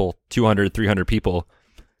 for example, 200, 300 people,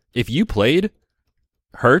 if you played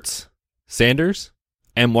Hurts, Sanders,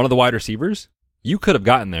 and one of the wide receivers, you could have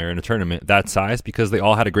gotten there in a tournament that size because they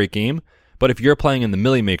all had a great game. But if you're playing in the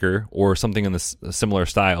Millie Maker or something in this similar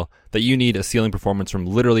style, that you need a ceiling performance from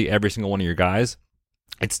literally every single one of your guys,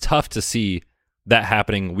 it's tough to see that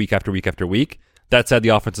happening week after week after week. That said, the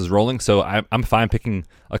offense is rolling, so I'm fine picking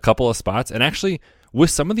a couple of spots. And actually, with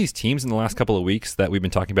some of these teams in the last couple of weeks that we've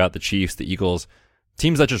been talking about, the Chiefs, the Eagles,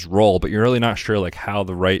 teams that just roll, but you're really not sure like how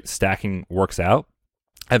the right stacking works out,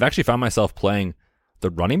 I've actually found myself playing the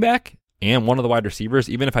running back and one of the wide receivers,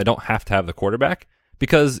 even if I don't have to have the quarterback,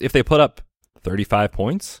 because if they put up 35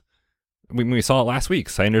 points, we saw it last week.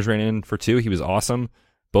 Sanders ran in for 2. He was awesome.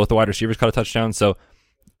 Both the wide receivers caught a touchdown. So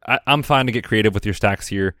I'm fine to get creative with your stacks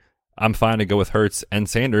here. I'm fine to go with Hurts and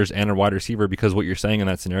Sanders and a wide receiver, because what you're saying in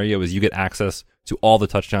that scenario is you get access to all the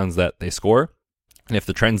touchdowns that they score. And if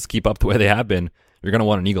the trends keep up the way they have been, you're going to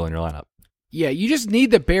want an Eagle in your lineup. Yeah, you just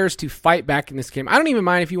need the Bears to fight back in this game. I don't even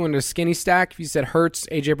mind if you wanted a skinny stack, if you said Hurts,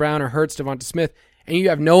 A.J. Brown, or Hurts, Devonta Smith, and you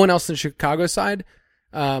have no one else in the Chicago side.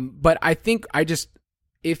 But I think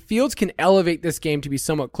if Fields can elevate this game to be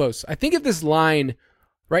somewhat close, I think if this line,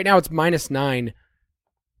 right now it's -9,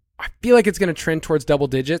 I feel like it's going to trend towards double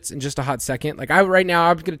digits in just a hot second. Like right now,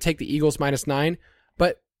 I'm going to take the Eagles -9,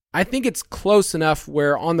 but I think it's close enough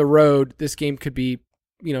where on the road, this game could be,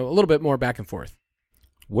 a little bit more back and forth.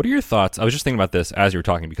 What are your thoughts? I was just thinking about this as you were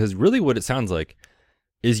talking, because really what it sounds like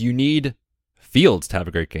is you need Fields to have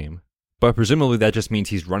a great game, but presumably that just means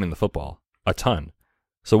he's running the football a ton.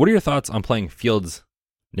 So what are your thoughts on playing Fields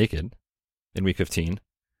naked in Week 15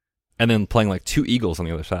 and then playing like 2 Eagles on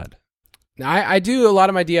the other side? Now, I do a lot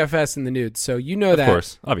of my DFS in the nude, so that. Of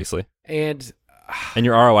course, obviously. And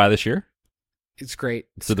your ROI this year? It's great.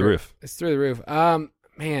 It's through the roof. It's through the roof.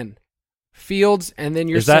 Man, Fields, and then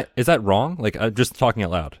is that wrong? Like, I'm just talking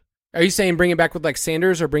out loud. Are you saying bring it back with like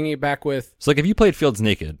Sanders or bringing it back with? So like if you played Fields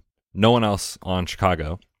naked, no one else on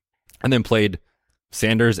Chicago, and then played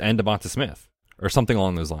Sanders and Devonta Smith or something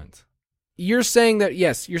along those lines. You're saying that,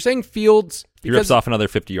 yes, you're saying Fields. He rips off another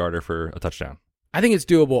 50-yarder for a touchdown. I think it's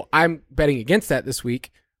doable. I'm betting against that this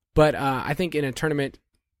week, but I think in a tournament,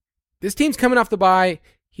 this team's coming off the bye.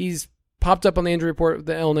 He's popped up on the injury report with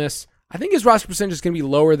the illness. I think his roster percentage is going to be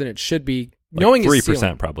lower than it should be, like knowing 3% his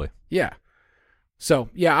ceiling. Probably. Yeah. So,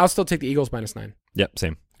 yeah, I'll still take the Eagles -9. Yep,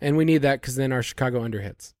 same. And we need that because then our Chicago under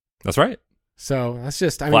hits. That's right. So that's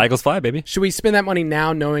just, fly Eagles fly, baby. Should we spend that money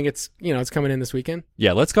now knowing it's coming in this weekend?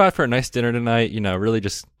 Yeah, let's go out for a nice dinner tonight. Really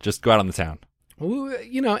just go out on the town. Well,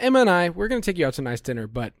 Emma and I, we're going to take you out to a nice dinner,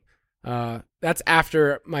 but that's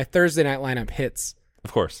after my Thursday night lineup hits.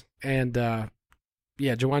 Of course. And,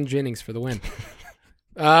 Jawan Jennings for the win.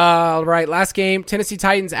 All right, last game, Tennessee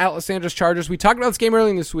Titans at Los Angeles Chargers. We talked about this game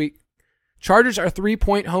earlier this week. Chargers are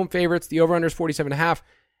 3-point home favorites. The over-under is 47.5.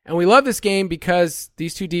 And we love this game because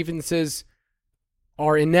these two defenses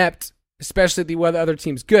are inept, especially what the other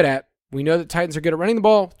team's good at. We know that Titans are good at running the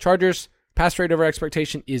ball. Chargers, pass rate over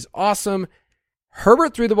expectation is awesome.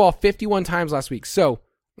 Herbert threw the ball 51 times last week. So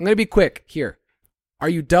I'm going to be quick here. Are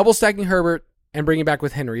you double stacking Herbert and bringing back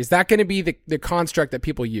with Henry? Is that going to be the construct that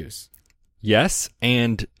people use? Yes,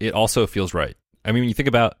 and it also feels right. I mean, when you think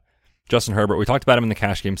about Justin Herbert, we talked about him in the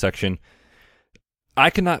cash game section. I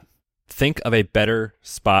cannot think of a better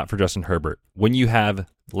spot for Justin Herbert when you have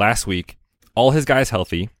last week all his guys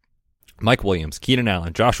healthy, Mike Williams, Keenan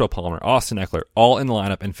Allen, Joshua Palmer, Austin Eckler, all in the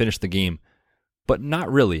lineup and finished the game, but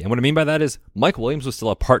not really. And what I mean by that is Mike Williams was still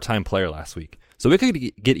a part-time player last week. So it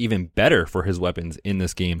could get even better for his weapons in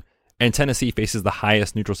this game. And Tennessee faces the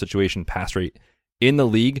highest neutral situation pass rate in the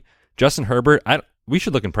league. Justin Herbert, we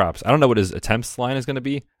should look in props. I don't know what his attempts line is going to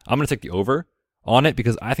be. I'm going to take the over on it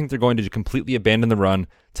because I think they're going to completely abandon the run.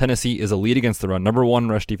 Tennessee is a lead against the run, number 1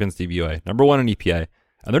 rush defense DVOA, number 1 in EPA,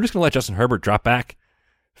 and they're just going to let Justin Herbert drop back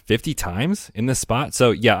 50 times in this spot. So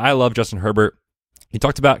yeah, I love Justin Herbert. He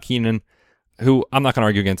talked about Keenan, who I'm not going to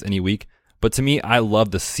argue against any week, but to me, I love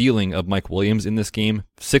the ceiling of Mike Williams in this game.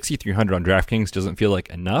 6,300 on DraftKings doesn't feel like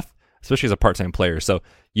enough, especially as a part-time player. So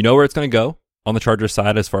you know where it's going to go on the Chargers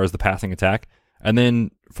side as far as the passing attack. And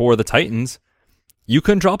then for the Titans, you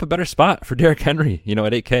couldn't drop a better spot for Derrick Henry, at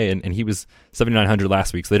 $8K, and he was $7,900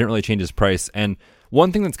 last week, so they didn't really change his price. And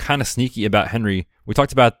one thing that's kind of sneaky about Henry, we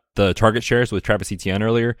talked about the target shares with Travis Etienne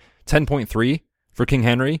earlier, 10.3 for King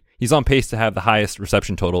Henry. He's on pace to have the highest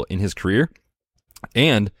reception total in his career.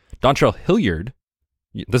 And Dontrell Hilliard,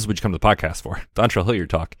 this is what you come to the podcast for, Dontrell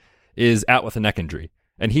Hilliard talk, is out with a neck injury.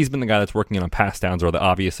 And he's been the guy that's working in on pass downs or the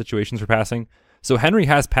obvious situations for passing. So Henry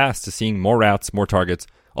has passed to seeing more routes, more targets,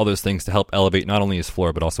 all those things to help elevate not only his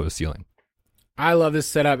floor, but also his ceiling. I love this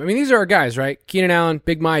setup. I mean, these are our guys, right? Keenan Allen,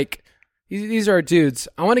 Big Mike. These are our dudes.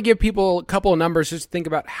 I want to give people a couple of numbers just to think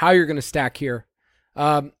about how you're going to stack here.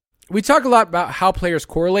 We talk a lot about how players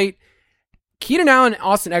correlate. Keenan Allen and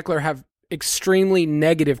Austin Eckler have extremely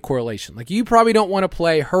negative correlation. Like, you probably don't want to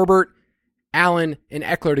play Herbert, Allen, and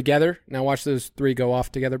Eckler together. Now watch those three go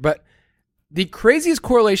off together. But the craziest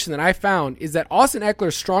correlation that I found is that Austin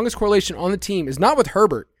Eckler's strongest correlation on the team is not with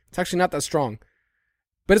Herbert. It's actually not that strong.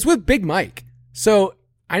 But it's with Big Mike. So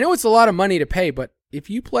I know it's a lot of money to pay, but if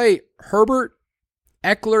you play Herbert,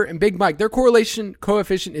 Eckler, and Big Mike, their correlation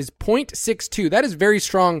coefficient is 0.62. That is very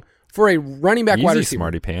strong for a running back wide receiver. Easy,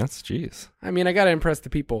 smarty pants. Jeez. I mean, I got to impress the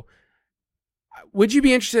people. Would you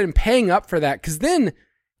be interested in paying up for that? Because then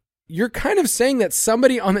you're kind of saying that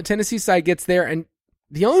somebody on the Tennessee side gets there, and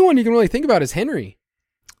the only one you can really think about is Henry.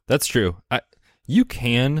 That's true. You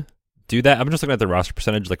can do that. I'm just looking at the roster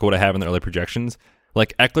percentage, like what I have in the early projections.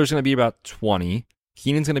 Like, Eckler's going to be about 20.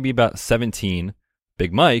 Keenan's going to be about 17.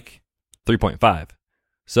 Big Mike, 3.5.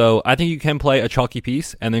 So I think you can play a chalky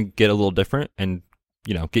piece and then get a little different and,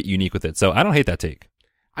 get unique with it. So I don't hate that take.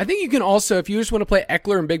 I think you can also, if you just want to play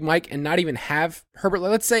Eckler and Big Mike and not even have Herbert,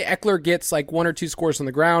 let's say Eckler gets like 1 or 2 scores on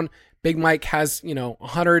the ground. Big Mike has,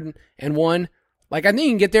 101. Like, I think you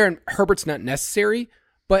can get there and Herbert's not necessary,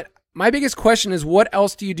 but my biggest question is, what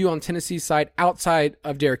else do you do on Tennessee's side outside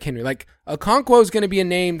of Derrick Henry? Like, Okonkwo is going to be a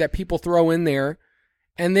name that people throw in there,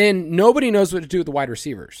 and then nobody knows what to do with the wide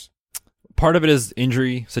receivers. Part of it is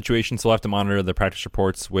injury situation, so we'll have to monitor the practice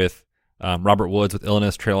reports with Robert Woods with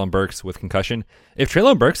illness, Treylon Burks with concussion. If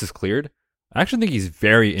Treylon Burks is cleared, I actually think he's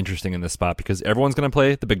very interesting in this spot because everyone's going to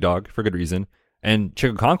play the big dog for good reason, and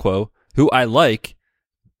Chig Okonkwo, who I like,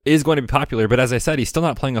 is going to be popular, but as I said, he's still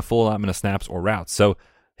not playing a full allotment of snaps or routes, so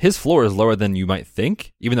his floor is lower than you might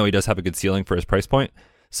think, even though he does have a good ceiling for his price point.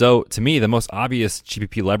 So to me, the most obvious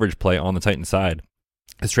GPP leverage play on the Titans side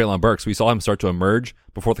is Treylon Burks. We saw him start to emerge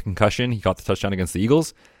before the concussion. He caught the touchdown against the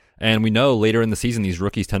Eagles, and we know later in the season these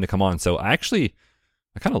rookies tend to come on. So I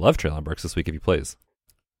kind of love Treylon Burks this week if he plays.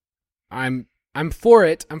 I'm for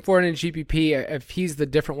it. I'm for it in GPP if he's the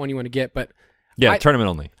different one you want to get, but yeah, tournament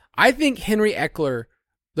only. I think Henry Eckler,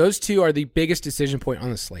 those two are the biggest decision point on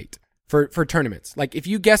the slate for tournaments. Like, if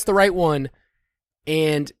you guess the right one,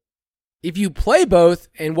 and if you play both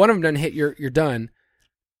and one of them doesn't hit, you're done.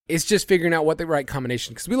 It's just figuring out what the right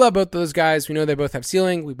combination, because we love both those guys. We know they both have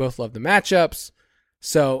ceiling. We both love the matchups.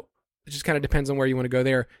 So it just kind of depends on where you want to go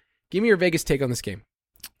there. Give me your Vegas take on this game.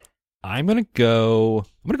 I'm gonna go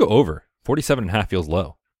over. 47.5 feels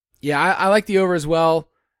low. Yeah, I like the over as well.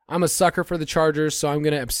 I'm a sucker for the Chargers, so I'm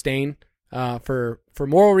gonna abstain for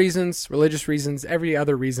moral reasons, religious reasons, every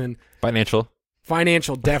other reason. Financial,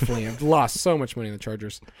 definitely. I've lost so much money on the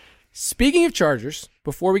Chargers. Speaking of Chargers,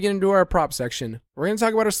 before we get into our prop section, we're going to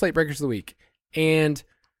talk about our slate breakers of the week. And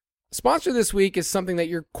sponsor this week is something that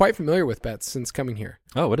you're quite familiar with, Betts, since coming here.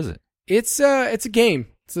 Oh, what is it? It's a game.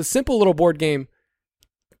 It's a simple little board game.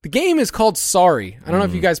 The game is called Sorry. I don't know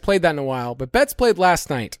if you guys played that in a while, but Betts played last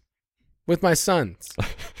night with my sons.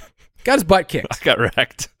 Got his butt kicked. I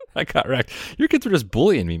got wrecked. Your kids were just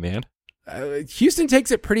bullying me, man. Houston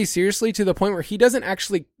takes it pretty seriously to the point where he doesn't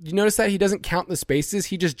actually, you notice that he doesn't count the spaces.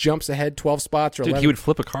 He just jumps ahead 12 spots or 11. Dude, he would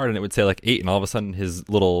flip a card and it would say like 8, and all of a sudden his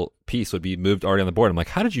little piece would be moved already on the board. I'm like,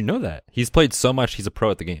 how did you know that? He's played so much. He's a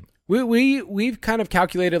pro at the game. We've kind of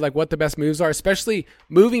calculated like what the best moves are, especially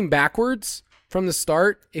moving backwards from the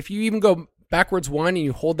start. If you even go backwards one and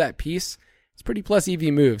you hold that piece, it's pretty plus EV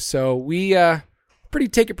moves. So we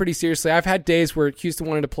take it pretty seriously. I've had days where Houston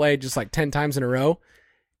wanted to play just like 10 times in a row,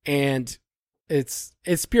 and it's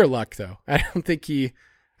pure luck though. I don't think he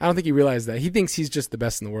realized that. He thinks he's just the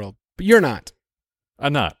best in the world, but you're not.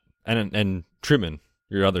 I'm not. And Truman,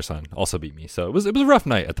 your other son, also beat me. So it was a rough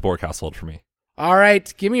night at the Bork household for me. All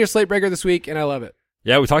right, give me your slate breaker this week, and I love it.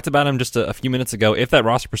 Yeah, we talked about him just a few minutes ago. If that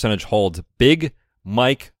roster percentage holds, Big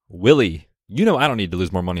Mike Willie. You know I don't need to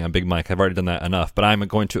lose more money on Big Mike. I've already done that enough, but I'm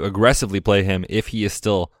going to aggressively play him if he is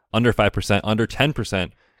still under 5%, under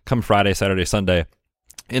 10% come Friday, Saturday, Sunday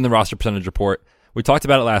in the roster percentage report. We talked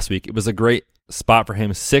about it last week. It was a great spot for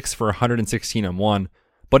him, 6 for 116 and 1,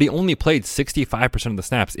 but he only played 65% of the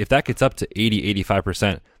snaps. If that gets up to 80,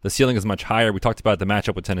 85%, the ceiling is much higher. We talked about the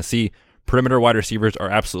matchup with Tennessee. Perimeter wide receivers are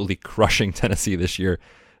absolutely crushing Tennessee this year.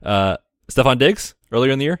 Stephon Diggs,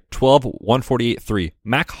 earlier in the year, 12, 148, 3.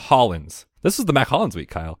 Mac Hollins. This was the Mac Hollins week,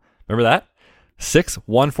 Kyle. Remember that? 6,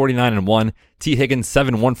 149 and 1. T. Higgins,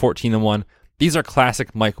 7, 114 and 1. These are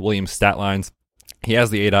classic Mike Williams stat lines. He has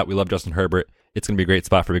the A-dot. We love Justin Herbert. It's going to be a great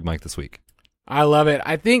spot for Big Mike this week. I love it.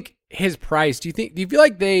 I think his price, do you feel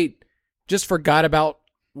like they just forgot about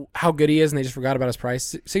how good he is and they just forgot about his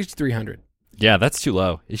price? $6,300. Yeah, that's too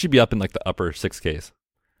low. It should be up in like the upper 6Ks.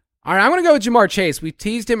 All right, I'm going to go with Jamar Chase. We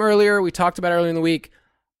teased him earlier. We talked about it earlier in the week.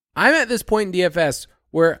 I'm at this point in DFS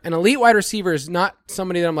where an elite wide receiver is not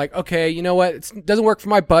somebody that I'm like, okay, you know what? It doesn't work for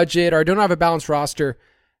my budget, or I don't have a balanced roster.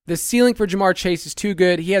 The ceiling for Jamar Chase is too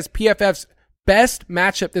good. He has PFF's best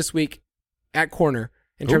matchup this week at corner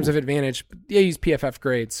in terms of advantage. Yeah, he's PFF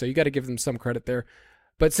grades, so you got to give them some credit there.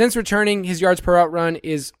 But since returning, his yards per out run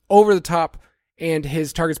is over the top, and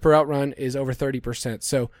his targets per out run is over 30%.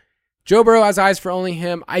 So Joe Burrow has eyes for only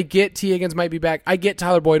him. I get T. Higgins might be back. I get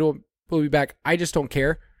Tyler Boyd will be back. I just don't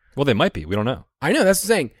care. Well, they might be. We don't know. I know. That's the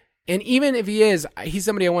thing. And even if he is, he's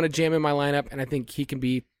somebody I want to jam in my lineup, and I think he can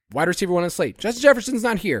be wide receiver one on the slate. Justin Jefferson's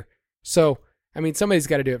not here. So, I mean, somebody's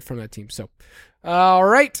got to do it from that team. So, all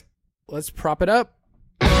right. Let's prop it up.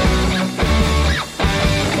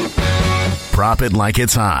 Prop it like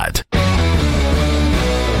it's hot.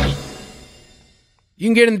 You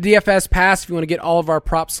can get in the DFS Pass if you want to get all of our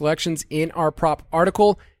prop selections in our prop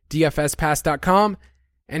article, dfspass.com.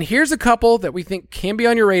 And here's a couple that we think can be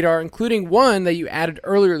on your radar, including one that you added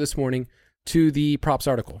earlier this morning to the props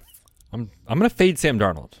article. I'm going to fade Sam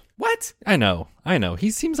Darnold. What? I know. He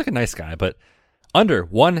seems like a nice guy, but under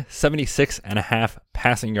 176.5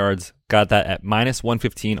 passing yards. Got that at minus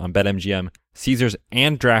 115 on BetMGM. Caesars,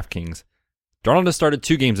 and DraftKings. Darnold has started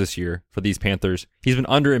 2 games this year for these Panthers. He's been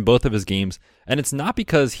under in both of his games, and it's not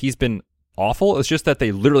because he's been awful. It's just that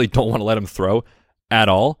they literally don't want to let him throw at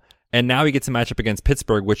all. And now he gets a matchup against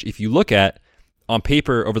Pittsburgh, which if you look at on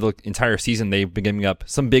paper over the entire season, they've been giving up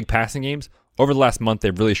some big passing games. Over the last month,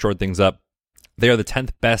 they've really shored things up. They are the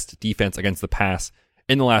 10th best defense against the pass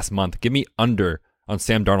in the last month. Give me under on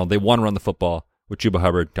Sam Darnold. They want to run the football with Chuba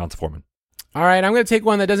Hubbard, D'Onta Foreman. All right, I'm going to take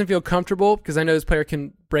one that doesn't feel comfortable because I know this player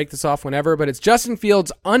can break this off whenever, but it's Justin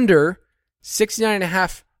Fields under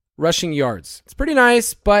 69.5 rushing yards. It's pretty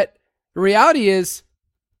nice, but the reality is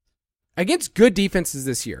against good defenses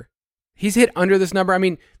this year, he's hit under this number. I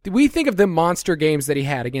mean, we think of the monster games that he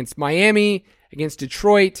had against Miami, against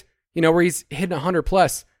Detroit, where he's hitting 100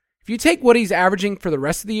 plus. If you take what he's averaging for the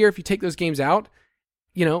rest of the year, if you take those games out,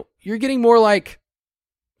 you're getting more like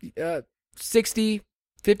 60,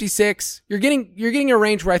 56. You're getting a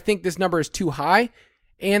range where I think this number is too high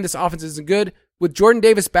and this offense isn't good. With Jordan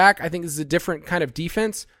Davis back, I think this is a different kind of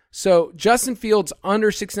defense. So Justin Fields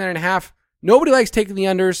under 69.5. Nobody likes taking the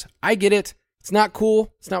unders. I get it. It's not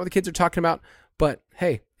cool. It's not what the kids are talking about. But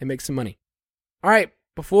hey, it makes some money. All right,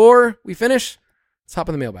 before we finish, let's hop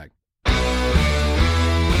in the mailbag.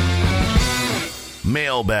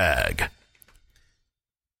 Mailbag.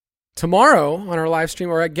 Tomorrow on our live stream,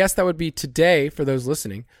 or I guess that would be today for those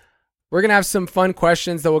listening, we're going to have some fun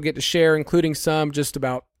questions that we'll get to share, including some just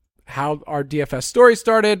about how our DFS story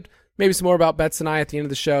started, maybe some more about Betts and I at the end of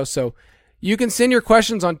the show. So you can send your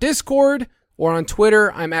questions on Discord or on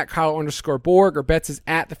Twitter. I'm at Kyle_Borg, or Betts is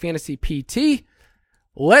at the Fantasy PT.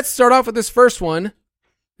 Let's start off with this first one.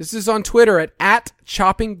 This is on Twitter at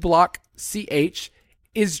ChoppingBlockCH.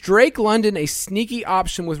 Is Drake London a sneaky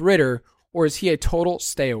option with Ritter, or is he a total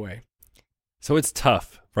stay away? So it's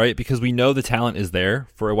tough, right? Because we know the talent is there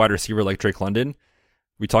for a wide receiver like Drake London.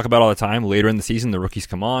 We talk about all the time. Later in the season, the rookies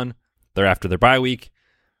come on. They're after their bye week.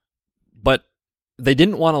 But they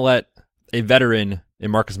didn't want to let a veteran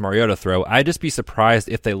in Marcus Mariota throw. I'd just be surprised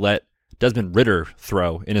if they let Desmond Ritter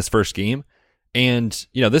throw in his first game. And,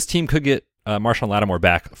 this team could get Marshawn Lattimore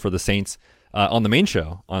back for the Saints on the main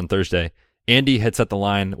show on Thursday. Andy had set the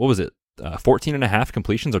line, 14.5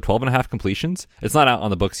 completions or 12.5 completions? It's not out on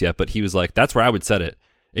the books yet, but he was like, that's where I would set it.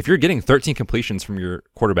 If you're getting 13 completions from your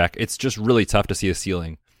quarterback, it's just really tough to see a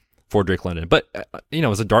ceiling for Drake London. But,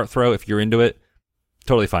 as a dart throw, if you're into it,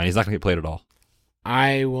 totally fine. He's not going to get played at all.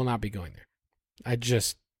 I will not be going there. You've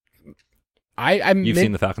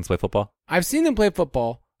seen the Falcons play football? I've seen them play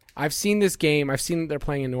football. I've seen this game. I've seen they're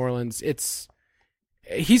playing in New Orleans.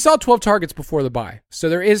 He saw 12 targets before the bye, so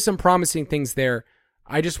there is some promising things there.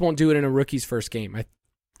 I just won't do it in a rookie's first game. I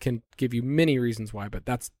can give you many reasons why, but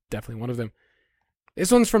that's definitely one of them.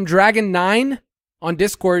 This one's from Dragon9 on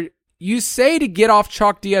Discord. You say to get off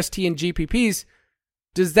chalk DST and GPPs.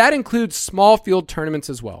 Does that include small field tournaments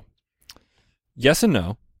as well? Yes and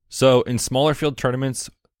no. So in smaller field tournaments,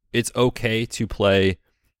 it's okay to play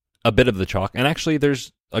a bit of the chalk. And actually,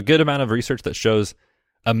 there's a good amount of research that shows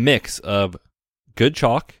a mix of good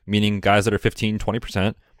chalk, meaning guys that are 15,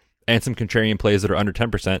 20%, and some contrarian plays that are under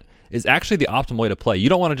 10% is actually the optimal way to play. You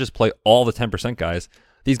don't want to just play all the 10% guys.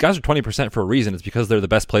 These guys are 20% for a reason. It's because they're the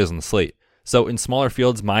best players on the slate. So in smaller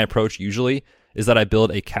fields, my approach usually is that I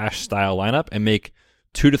build a cash style lineup and make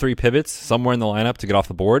 2 to 3 pivots somewhere in the lineup to get off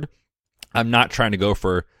the board. I'm not trying to go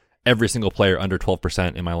for every single player under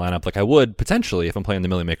 12% in my lineup like I would potentially if I'm playing the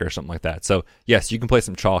Millie Maker or something like that. So yes, you can play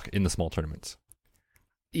some chalk in the small tournaments.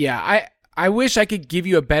 Yeah, I wish I could give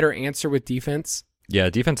you a better answer with defense. Yeah,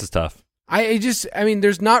 defense is tough.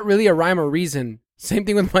 There's not really a rhyme or reason. Same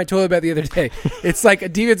thing with my toilet bet the other day. It's like a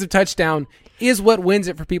defensive touchdown is what wins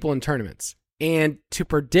it for people in tournaments. And to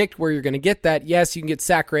predict where you're going to get that, yes, you can get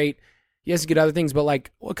sack rate. Yes, you get other things. But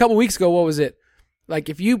like a couple weeks ago, what was it? Like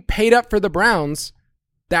if you paid up for the Browns,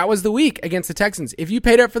 that was the week against the Texans. If you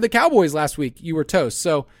paid up for the Cowboys last week, you were toast.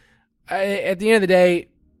 So at the end of the day,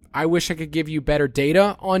 I wish I could give you better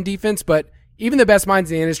data on defense, but even the best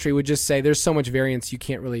minds in the industry would just say there's so much variance you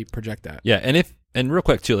can't really project that. Yeah, and real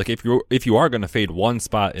quick too, like if you are going to fade one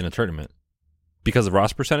spot in a tournament because of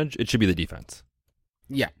roster percentage, it should be the defense.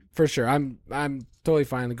 Yeah, for sure. I'm totally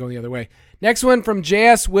fine going the other way. Next one from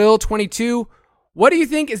JS Will 22. What do you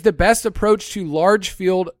think is the best approach to large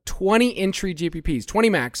field 20 entry GPPs, 20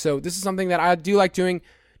 max? So this is something that I do like doing.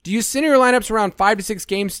 Do you center your lineups around 5 to 6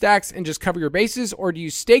 game stacks and just cover your bases, or do you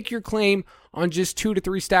stake your claim on just 2 to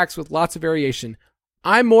 3 stacks with lots of variation?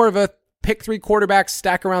 I'm more of a pick 3 quarterbacks,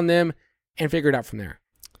 stack around them, and figure it out from there.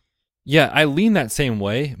 Yeah, I lean that same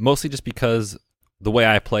way, mostly just because the way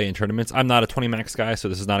I play in tournaments, I'm not a 20 max guy, so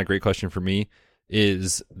this is not a great question for me,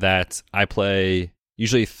 is that I play,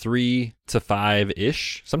 usually 3 to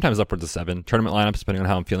 5-ish, sometimes upwards of 7 tournament lineups, depending on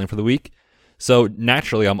how I'm feeling for the week. So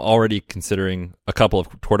naturally, I'm already considering a couple of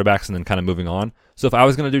quarterbacks and then kind of moving on. So if I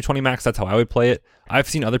was going to do 20 max, that's how I would play it. I've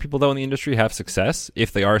seen other people, though, in the industry have success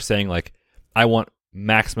if they are saying, like, I want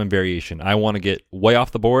maximum variation. I want to get way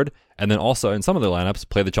off the board. And then also in some of the lineups,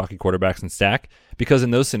 play the chalky quarterbacks and stack. Because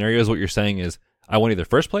in those scenarios, what you're saying is, I want either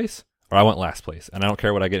first place or I want last place. And I don't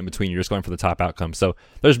care what I get in between. You're just going for the top outcome. So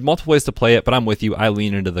there's multiple ways to play it, but I'm with you. I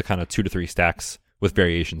lean into the kind of 2 to 3 stacks with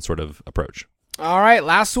variation sort of approach. All right,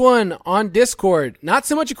 last one on Discord. Not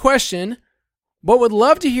so much a question, but would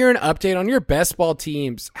love to hear an update on your best ball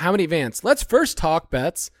teams. How many advanced? Let's first talk,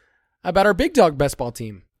 Bets, about our big dog best ball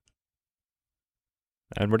team.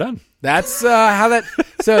 And we're done. That's how that.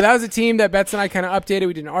 So that was a team that Bets and I kind of updated.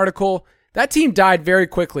 We did an article. That team died very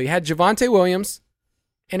quickly. It had Javonte Williams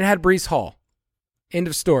and it had Breece Hall. End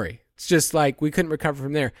of story. It's just like we couldn't recover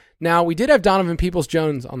from there. Now, we did have Donovan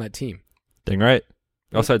Peoples-Jones on that team. Dang right.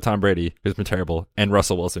 We also had Tom Brady, who's been terrible, and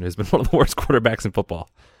Russell Wilson, who's been one of the worst quarterbacks in football.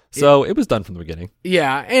 So it was done from the beginning.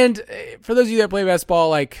 Yeah, and for those of you that play baseball,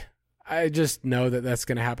 like, I just know that that's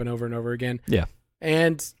going to happen over and over again. Yeah.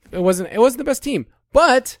 And it wasn't the best team.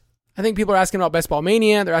 But I think people are asking about Best Ball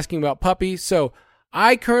Mania. They're asking about Puppy. So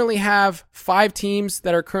I currently have 5 teams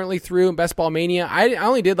that are currently through in Best Ball Mania. I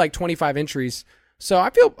only did like 25 entries. So I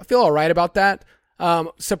feel all right about that.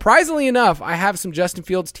 Surprisingly enough, I have some Justin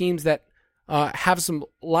Fields teams that have some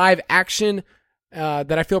live action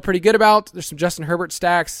that I feel pretty good about. There's some Justin Herbert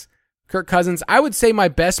stacks, Kirk Cousins. I would say my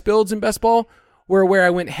best builds in best ball were where I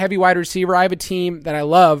went heavy wide receiver. I have a team that I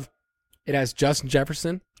love. It has Justin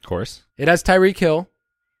Jefferson. Of course. It has Tyreek Hill.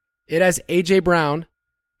 It has A.J. Brown.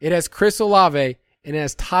 It has Chris Olave. And it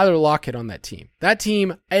has Tyler Lockett on that team. That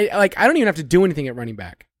team, I don't even have to do anything at running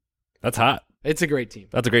back. That's hot. It's a great team.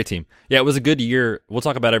 That's a great team. Yeah, it was a good year. We'll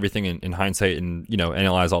talk about everything in hindsight and,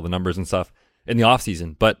 analyze all the numbers and stuff in the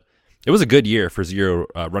offseason. But it was a good year for 0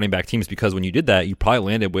 running back teams because when you did that, you probably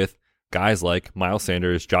landed with guys like Miles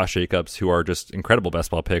Sanders, Josh Jacobs, who are just incredible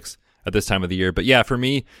best ball picks at this time of the year. But yeah, for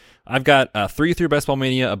me, I've got 3 through Best Ball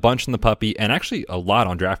Mania, a bunch in the Puppy, and actually a lot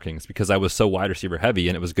on DraftKings because I was so wide receiver heavy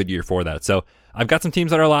and it was a good year for that. So I've got some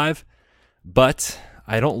teams that are live, but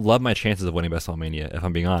I don't love my chances of winning Best Ball Mania, if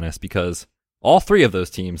I'm being honest, because all 3 of those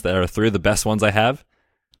teams that are through the best ones I have,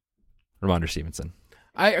 Ramondre Stevenson.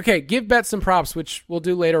 Give Bet some props, which we'll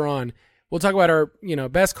do later on. We'll talk about our,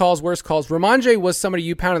 best calls, worst calls. Ramondre was somebody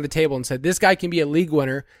you pounded the table and said, this guy can be a league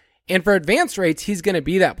winner. And for advanced rates, he's going to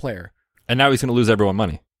be that player. And now he's going to lose everyone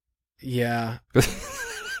money. Yeah. Does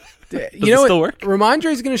it still work?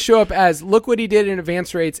 Ramondre is going to show up as, look what he did in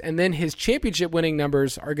advanced rates, and then his championship winning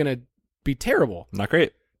numbers are going to be terrible. Not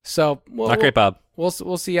great. So not great, Bob. We'll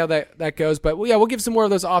see how that goes. But yeah, we'll give some more of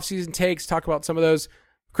those offseason takes, talk about some of those.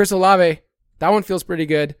 Chris Olave, that one feels pretty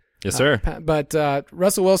good. Yes, sir. But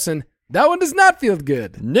Russell Wilson, that one does not feel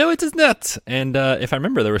good. No, it does not. And if I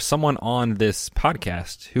remember, there was someone on this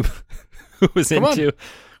podcast who was into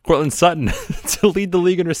Courtland Sutton to lead the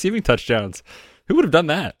league in receiving touchdowns. Who would have done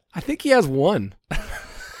that? I think he has one.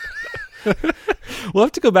 We'll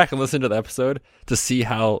have to go back and listen to the episode to see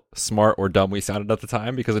how smart or dumb we sounded at the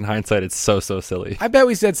time, because in hindsight, it's so silly. I bet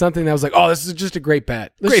we said something that was like, oh, this is just a great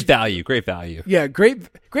bet. Great value. Yeah, great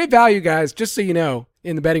value, guys. Just so you know,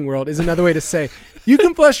 in the betting world is another way to say you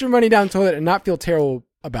can flush your money down the toilet and not feel terrible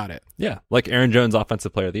about it. Yeah, like Aaron Jones,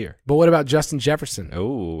 Offensive Player of the Year. But what about Justin Jefferson?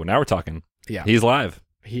 Oh, now we're talking. Yeah. He's live.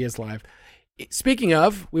 He is live. Speaking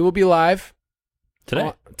of, we will be live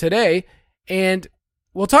today, and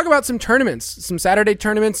we'll talk about some tournaments, some Saturday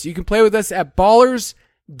tournaments. You can play with us at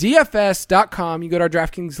ballersdfs.com. You go to our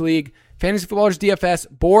DraftKings League, Fantasy Footballers DFS,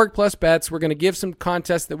 Borg plus bets. We're going to give some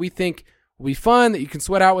contests that we think will be fun, that you can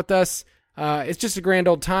sweat out with us. It's just a grand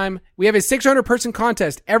old time. We have a 600-person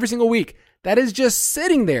contest every single week that is just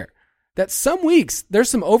sitting there, that some weeks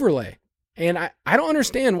there's some overlay. And I don't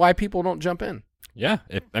understand why people don't jump in. Yeah.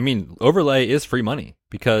 Overlay is free money,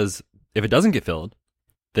 because if it doesn't get filled,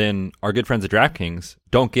 then our good friends at DraftKings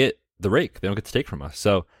don't get the rake. They don't get to take from us.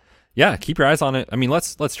 So, yeah, keep your eyes on it. I mean,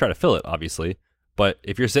 let's try to fill it, obviously. But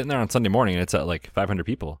if you're sitting there on Sunday morning and it's at like 500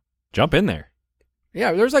 people, jump in there.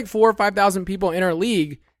 Yeah, there's like 4,000 or 5,000 people in our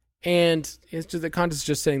league, and it's just the contest is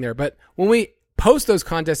just sitting there. But when we post those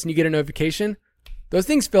contests and you get a notification, those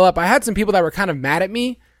things fill up. I had some people that were kind of mad at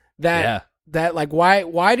me that like,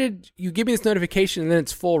 why did you give me this notification and then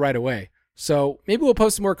it's full right away? So maybe we'll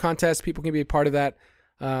post some more contests. People can be a part of that.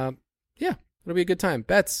 Yeah, it'll be a good time.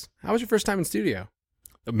 Bets, how was your first time in studio?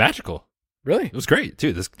 Magical. Really? It was great,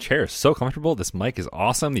 dude. This chair is so comfortable. This mic is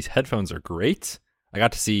awesome. These headphones are great. I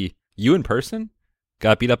got to see you in person.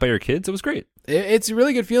 got beat up by your kids. It was great. It's a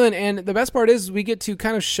really good feeling. And the best part is we get to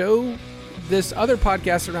kind of show this other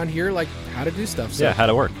podcast around here, like how to do stuff. So, yeah, how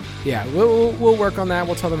to work. Yeah, we'll work on that.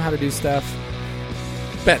 We'll tell them how to do stuff.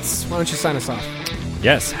 Betts, why don't you sign us off?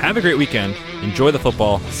 Yes, have a great weekend. Enjoy the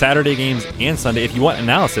football, Saturday games, and Sunday. If you want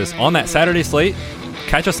analysis on that Saturday slate,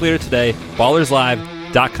 catch us later today,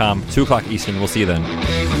 ballerslive.com, 2 o'clock Eastern. We'll see you then.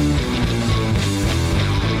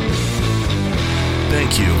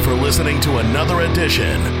 Thank you for listening to another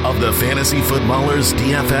edition of the Fantasy Footballers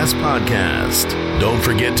DFS podcast. Don't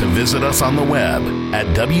forget to visit us on the web at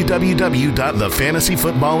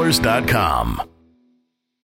www.thefantasyfootballers.com.